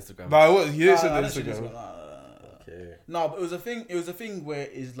everyone the Instagram. But I was. He didn't Nah, show I the didn't show this Instagram. one. Okay. No, but it was a thing. It was a thing where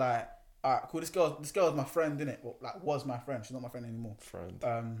it's like, alright, cool. This girl is my friend, innit? Well, like, was my friend. She's not my friend anymore. Friend.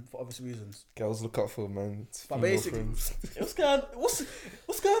 For obvious reasons. Girls look out for man. But basically, what's going on?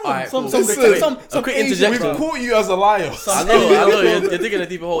 What's going on? Alright, cool. Some A quick Asian interjection. We've bro. caught you as a liar. I know. Asian- You're digging a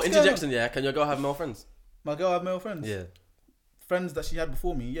deeper hole. What's going Interjection, yeah. Can your girl have male friends? My girl had male friends. Yeah. Friends that she had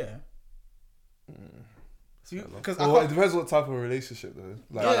before me, yeah. Because Well, it depends what type of relationship though.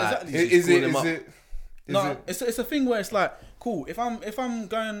 Like, Yeah, exactly. Is Call it? them Is up. it? no, it's a thing where it's like cool. If I'm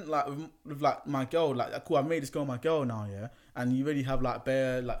going like with like my girl, like cool, I made this girl my girl now, yeah, and you already have like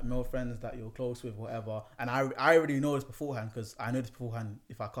bare like male friends that you're close with, whatever, and I already know this beforehand because I know this beforehand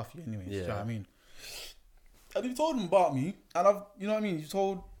if I cuff you anyway. Yeah. You know what I mean? And you told them about me, and you know what I mean.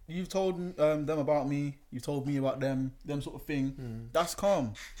 You've told them about me. You told me about them sort of thing. That's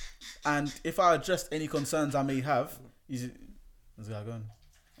calm. And if I addressed any concerns I may have, where's this guy going?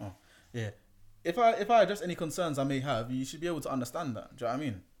 Oh, yeah. If I address any concerns I may have, you should be able to understand that. Do you know what I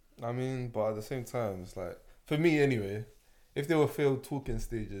mean? I mean, but at the same time, it's like for me anyway. If they were failed talking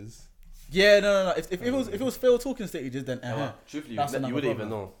stages, Yeah, no. If it was failed talking stages, then Truthfully, That's you another wouldn't even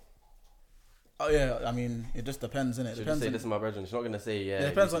problem. know. Oh yeah, I mean, it just depends, innit? It She'll just depends. say, this is my brethren. She's not going to say, yeah. It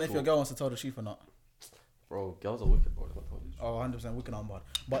depends you on should if your talk. girl wants to tell the truth or not. Bro, girls are wicked, bro. It's not told you. Oh, 100% wicked on bad.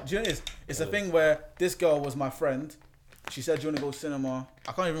 But do you know what it is? It's a thing where this girl was my friend. She said, "Do you want to go cinema?"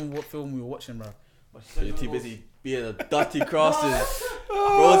 I can't even remember what film we were watching, bro. But she said, You're "Do too you wanna busy being a dirty crosses.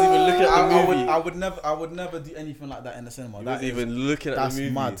 Bro's even looking at the movie. I would never do anything like that in the cinema. He That wasn't is- even looking at that's the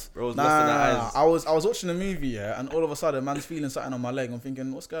movie. mad. Bro's Nah, lost in her eyes. I was watching the movie, yeah, and all of a sudden, man's feeling something on my leg. I'm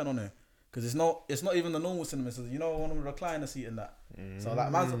thinking, what's going on here? Because it's not even the normal cinema. It's, you know, one of the recliner seat in that. So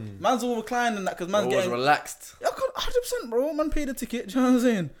like, man's all reclining that because man's Bro was getting relaxed. Yeah, 100%, bro. Man paid the ticket. Do you know what I'm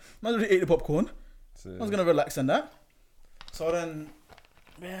saying? Man already ate the popcorn. I was gonna relax in that. So then,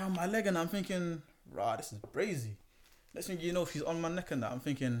 yeah, on my leg, and I'm thinking, rah, this is crazy. Next thing you know, she's on my neck and that. I'm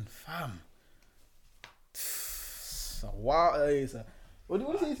thinking, fam. It's a wild. What did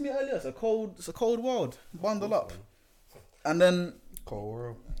you say to me earlier? It's a cold world. Bundle up. And then, cold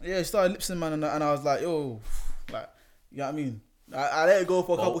world. yeah, she started lip-syncing, man, and I was like, yo, like, you know what I mean? I let it go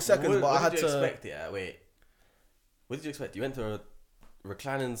for a couple seconds, but I had What did you to. expect? Yeah, wait. What did you expect? You went to a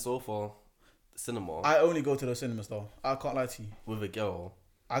reclining sofa cinema I only go to the cinemas though. I can't lie to you. with a girl.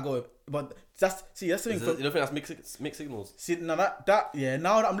 I go, but that's the thing. You don't think that's mixed signals? See, now that yeah.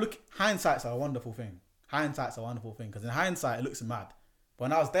 Now that I'm looking, hindsight's a wonderful thing. Hindsight's a wonderful thing because in hindsight it looks mad. But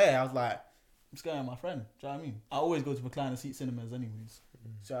when I was there, I was like, I'm just going with my friend. Do you know what I mean? I always go to recliner seat cinemas anyways. Do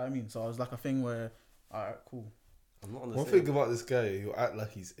you know what I mean? So it was like a thing where, alright, cool. I'm not on the One same. thing about this guy, he'll act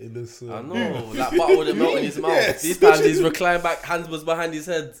like he's innocent. I know, that butter wouldn't melt in his mouth. Yes. These times he's reclined back, hands was behind his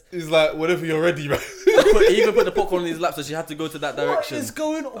head. He's like, whenever you're ready, right? He even put the popcorn in his lap, so she had to go to that direction. What is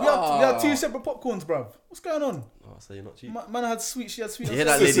going on? We had two separate popcorns, bruv. What's going on? Oh, so you're not cheap. Man had sweet. She had sweet. You hear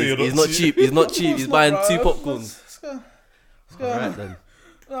that, So ladies? you're not He's not cheap. cheap. He's not cheap. Of He's course buying not, two bruv. popcorns. What's going on? Alright then.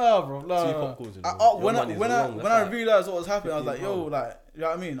 No, bro. No, Two no. popcorns, you know. Your money's long, When that's I like realized what was happening, I was like, £15. yo, like, you know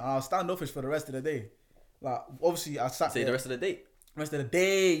what I mean? I was standoffish for the rest of the day. Like, obviously, I sat Say there. the rest of the date. Rest of the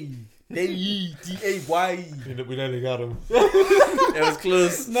day. D-A-Y. We nearly got him. It was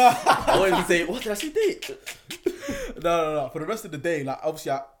close. No. I wanted to say, what did I say date? No. For the rest of the day, like,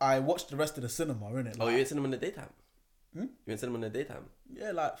 obviously, I watched the rest of the cinema, innit? Oh, Like, you went cinema in the daytime? Hmm? You went cinema in the daytime?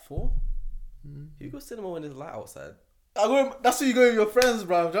 yeah, like 4. You go cinema when there's light outside. That's where you go with your friends,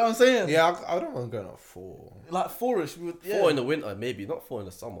 bro. Do you know what I'm saying? Yeah, I don't want going at 4. Like 4-ish. Yeah. 4 in the winter, maybe. Not 4 in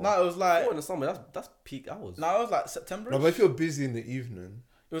the summer. No, it was like... 4 in the summer, that's peak hours. No, it was like September-ish. No, but if you're busy in the evening,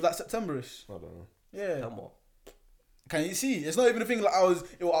 It was like September-ish. I don't know. Yeah. Summer. Can you see? It's not even a thing like I was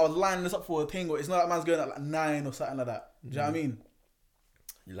lining this up for a thing, or it's not like man's going at like 9 or something like that. Do you know what I mean?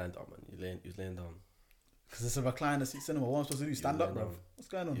 You lying down, man. You was laying down. Because it's a recliner seat cinema. What am I supposed to do? Stand up, laying bro. down. What's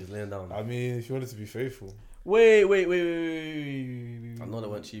going You on? was laying down. I mean, if you wanted to be faithful. Wait. I know they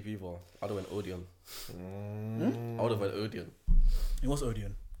weren't cheap either. I'd have went Odeon. I would have went Odeon. It was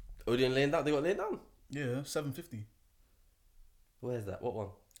Odeon. Odeon laying down? They got laid down? Yeah, 750. Where's that? What one?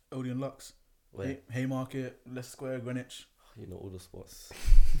 Odeon Lux. Where? Haymarket, Leicester Square, Greenwich. You know all the spots.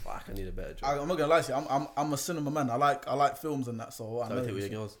 Fuck, I need a better I'm job. not gonna lie to you. I'm a cinema man. I like films and that. So I So I know. take with this your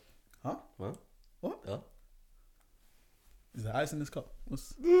shit. girls. Huh? What? What? Huh? Is there ice in this cup?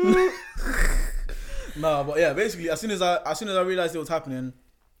 No, but yeah, basically, as soon as I realized it was happening,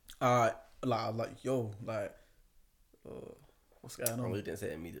 I was like, yo, like, what's going Oh, on? you didn't say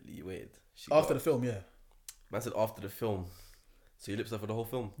it immediately. You waited. She After got- the film, yeah. Man said after the film. So you lips her for the whole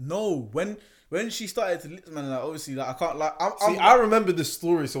film. No, when she started to lip, man, like, obviously, like, I can't, like, See, I remember the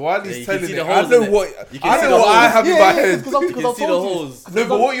story, so while he's Yeah, you can telling see it, the I holes know in it. what You can I see know the what I holes. have in my head. You can see the holes. No,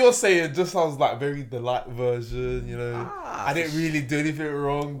 but what you're saying just sounds like very the light version, you know. Ah, I didn't really do anything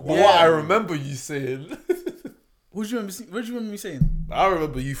wrong. But Yeah. what I remember you saying, What do you remember me saying? I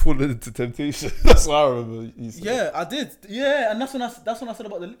remember you falling into temptation. That's what I remember you saying. Yeah, I did. Yeah, and that's when I said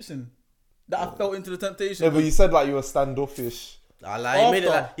about the lip sync. That I felt into the temptation. No, but you said like you were standoffish I like, he made it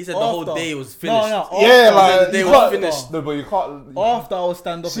like, he said the whole After. day was finished. No, Yeah, after. like the day you was can't- finished. No, but you can't. After I was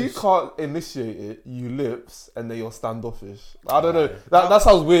standoffish. She can't initiate it. You lips, and then you're standoffish. I don't know. That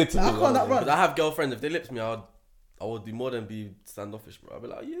sounds weird to me. How can that run? Because I have girlfriends, if they lips me, I would do more than be standoffish, bro. I'd be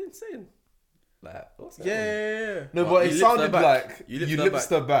like, are you insane? Like, what's that? Yeah. No, Oh, but you it lipped sounded her back. like You you lipped her lips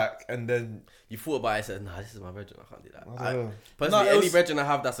her back, and then You thought about it and said, nah, this is my virgin, I can't do that. I don't know. Personally, No, it any was- virgin I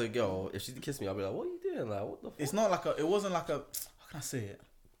have that's a girl, if she kiss me, I'll be like, what are you doing? Like, what the fuck? It's not like a. It wasn't like a. How can I say it?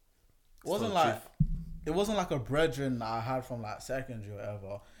 It wasn't the like. truth. It wasn't like a brethren that I had from like secondary or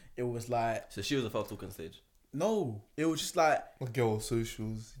whatever. It was like So she was a felt talking stage. no. It was just like girl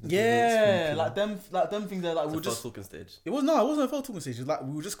socials. yeah, like them things that like It's we a were just. felt talking stage. It was no, it wasn't a felt talking stage. It was like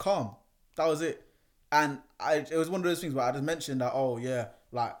we were just calm. That was it. And it was one of those things where I just mentioned that, oh yeah,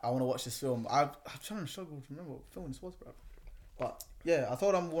 like I want to watch this film. I'm trying to struggle to remember what film this was, bro. But yeah, I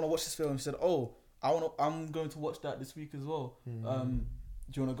told him I want to watch this film. He said, oh, I'm going to watch that this week as well. Do you want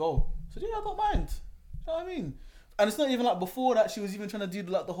to go? I said, yeah, I don't mind. You know what I mean? And it's not even like before that she was even trying to do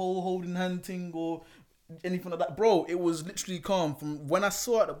like the whole holding hand thing or anything like that, bro. It was literally calm from when I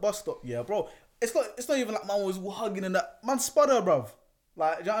saw her at the bus stop. Yeah, bro. It's not even like man was hugging and that man spud her, bruv.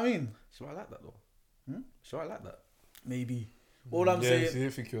 Like, do you know what I mean? She might like that though. She might like that. Maybe. All I'm She saying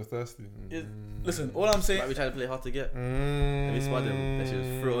didn't think you were thirsty. is, listen, all I'm saying. Might be trying to play hard to get. Let me spot him. Then she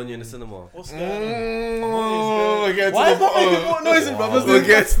just threw on you in the cinema. What's going on? Oh, we'll get to Why the is that making bottom. more noises, bro? Man's We'll doing-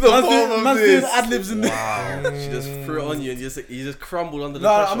 get to the man's doing- bottom of man's doing this. ad-libs in there. Wow. She just threw it on you and you just crumbled under the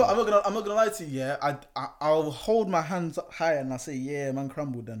No, pressure. I'm not gonna lie to you. Yeah, I'll hold my hands up high and I say, yeah, man,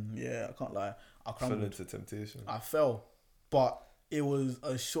 crumbled. Then yeah, I can't lie, I Fell crumbled. into temptation. I fell, but it was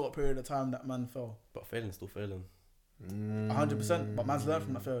a short period of time that man fell. But failing, still failing. 100%. But man's learned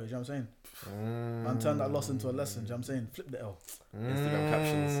from that failure. You know what I'm saying? Man turned that loss into a lesson. You know what I'm saying? Flip the L. Instagram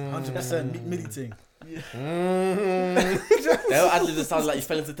captions. 100%. Millie thing. That ad-lib just sounds like you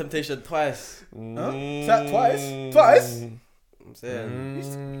fell into temptation twice. Huh? Is that twice? Twice? I'm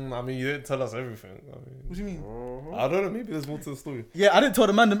saying. I mean, you didn't tell us everything. I mean, What do you mean? I don't know. Maybe there's more to the story. Yeah, I didn't tell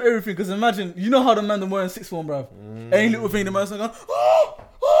the man them everything because imagine, you know how the man them wearing sixth form, bruv. Any little thing, the man's like, oh,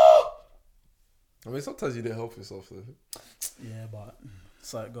 oh. I mean, sometimes you didn't help yourself though. Yeah, but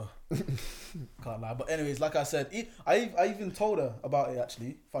sorry, go. Can't lie. But anyways, like I said, I even told her about it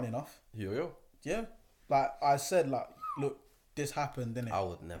actually. Funny enough, Yo. yeah. Like I said, like look, this happened, didn't it? I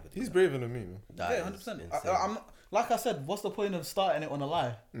would never do He's that. braver than me, man. That Yeah, is 100%. insane. I'm like I said, what's the point of starting it on a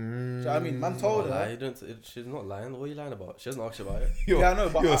lie? Do you know what I mean? Man told Lie, her. you don't, she's not lying. What are you lying about? She hasn't asked you about it. Yeah, I know,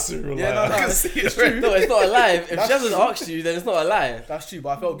 but you're I- a serial yeah, liar. no, I can it's- see it it's right true. No, it's not a lie. If That's she hasn't true. asked you, then it's not a lie. That's true,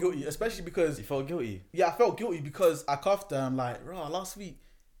 but I felt guilty, especially because You felt guilty. yeah, I felt guilty because I cuffed her. I'm like, raw, last week.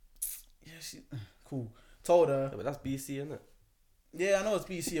 Yeah, she cool. Told her. Yeah, but that's BC, isn't it? Yeah, I know it's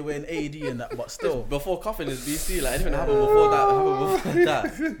BC, we're in AD and that, but still. Before cuffing is BC. Like anything happened before that.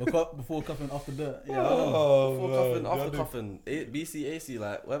 Happened before that. Before cuffing, after dirt. Yeah, I know. Oh, Before man. cuffing, after cuffing. BC, AC.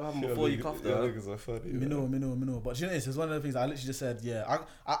 Like whatever happened before you cuffed her. Niggas are funny. Me know. But you know, it's one of the things I literally just said. Yeah,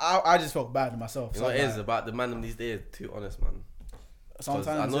 I just felt bad to myself. You So know what it I'm is like, about the man these days. Too honest, man. 'Cause sometimes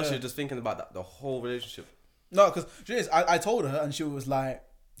I know yeah. she's just thinking about that the whole relationship. No, because you know, I told her and she was like,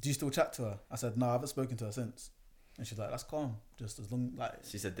 "Do you still chat to her?" I said, "No, I haven't spoken to her since." And she's like, "That's calm. Just as long like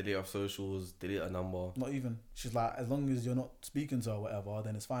She said delete off socials, delete her number. not even." She's like, "As long as you're not speaking to her or whatever,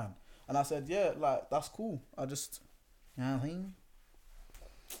 then it's fine." And I said, "Yeah, like that's cool. I just, you know what I mean?"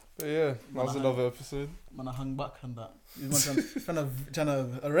 But yeah, that was another episode. Man, I hung back on that. He's trying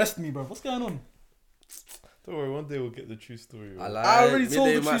to arrest me, bro. What's going on? Don't worry, one day we'll get the true story. I Right? like. I already Maybe told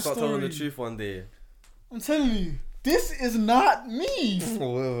they the might true start telling the story. truth one day. I'm telling you, this is not me.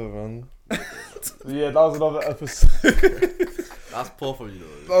 Whatever, man. Yeah, that was another episode. That's poor for you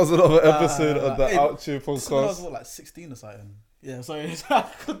That though. was another episode of the hey, Outro I was podcast. what, like 16 or something. Yeah, sorry. I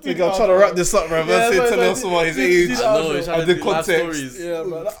think I'm trying to wrap this up, bro. Yeah, Man, sorry, tell sorry. us about his Did- age. did- I know he's I trying to did do live context. stories. Yeah,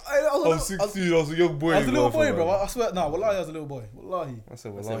 bro. I was 16, I was a young boy. I was a little boy, bro. man. I swear, no, wallahi, I was a little boy. Wallahi. I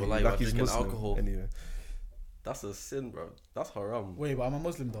said, I said, wallahi, wallahi, like you're he's drinking Muslim. alcohol. Anyway, That's a sin, bro. That's haram. Wait, but I'm a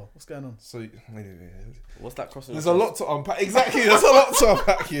Muslim though. What's going on? so anyway, What's that crossing? there's a lot to unpack. Exactly, there's a lot to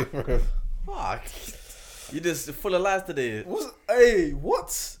unpack here, bro. Fuck. You just full of lies today. Hey,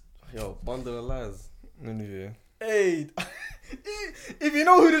 what? Yo, bundle of lies. Anyway, Hey, if you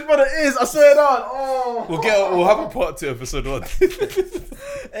know who this brother is, I swear down. Oh, we'll have a part 2 episode 1.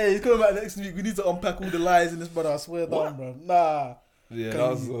 hey, he's coming back next week. We need to unpack all the lies in this brother. I swear down, bro. Nah. Yeah, Can that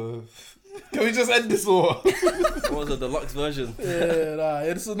was. Can we just end this war? What was the deluxe version? Yeah, nah.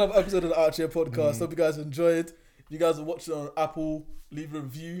 Yeah, this is another episode of the Archer Podcast. Hope you guys enjoyed. If you guys are watching on Apple, leave a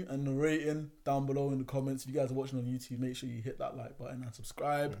review and a rating down below in the comments. If you guys are watching on YouTube, make sure you hit that like button and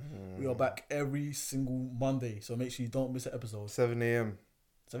subscribe. We are back every single Monday, so make sure you don't miss an episode. 7 a.m.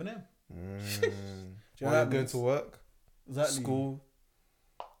 7 a.m. Mm. Do you know While what you're that going means? to work, Exactly. school.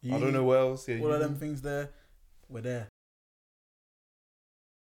 You- I don't know what else. Yeah, All you- of them things there, we're there.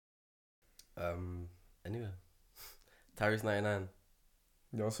 Anyway, Tyrese 99,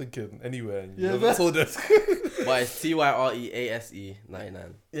 Yeah, I was thinking anywhere. And you Yeah, never but- told us. but it's TYREASE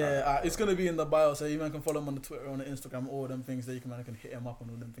 99. Yeah, it's gonna be in the bio, so you man can follow him on the Twitter, on the Instagram, all them things. There you can hit him up on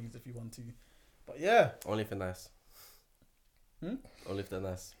all them things if you want to. But yeah, Only if they're nice. Hmm? Only if they're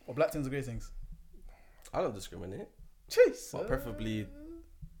nice. well, black things are great things. I don't discriminate, Chase, but preferably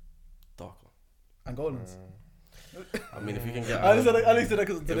darker. Angolans. I mean, if we can get, I only said that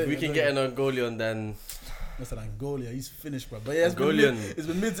because today. if we can get an Angolian, then I said Angolia, he's finished, bro. But yeah, Angolian. it's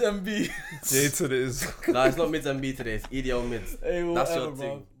been Mids MB. Jay to this. Nah, it's not mids and B today. It's EDL mids. Hey, That's whatever, your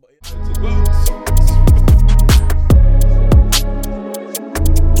thing. bro.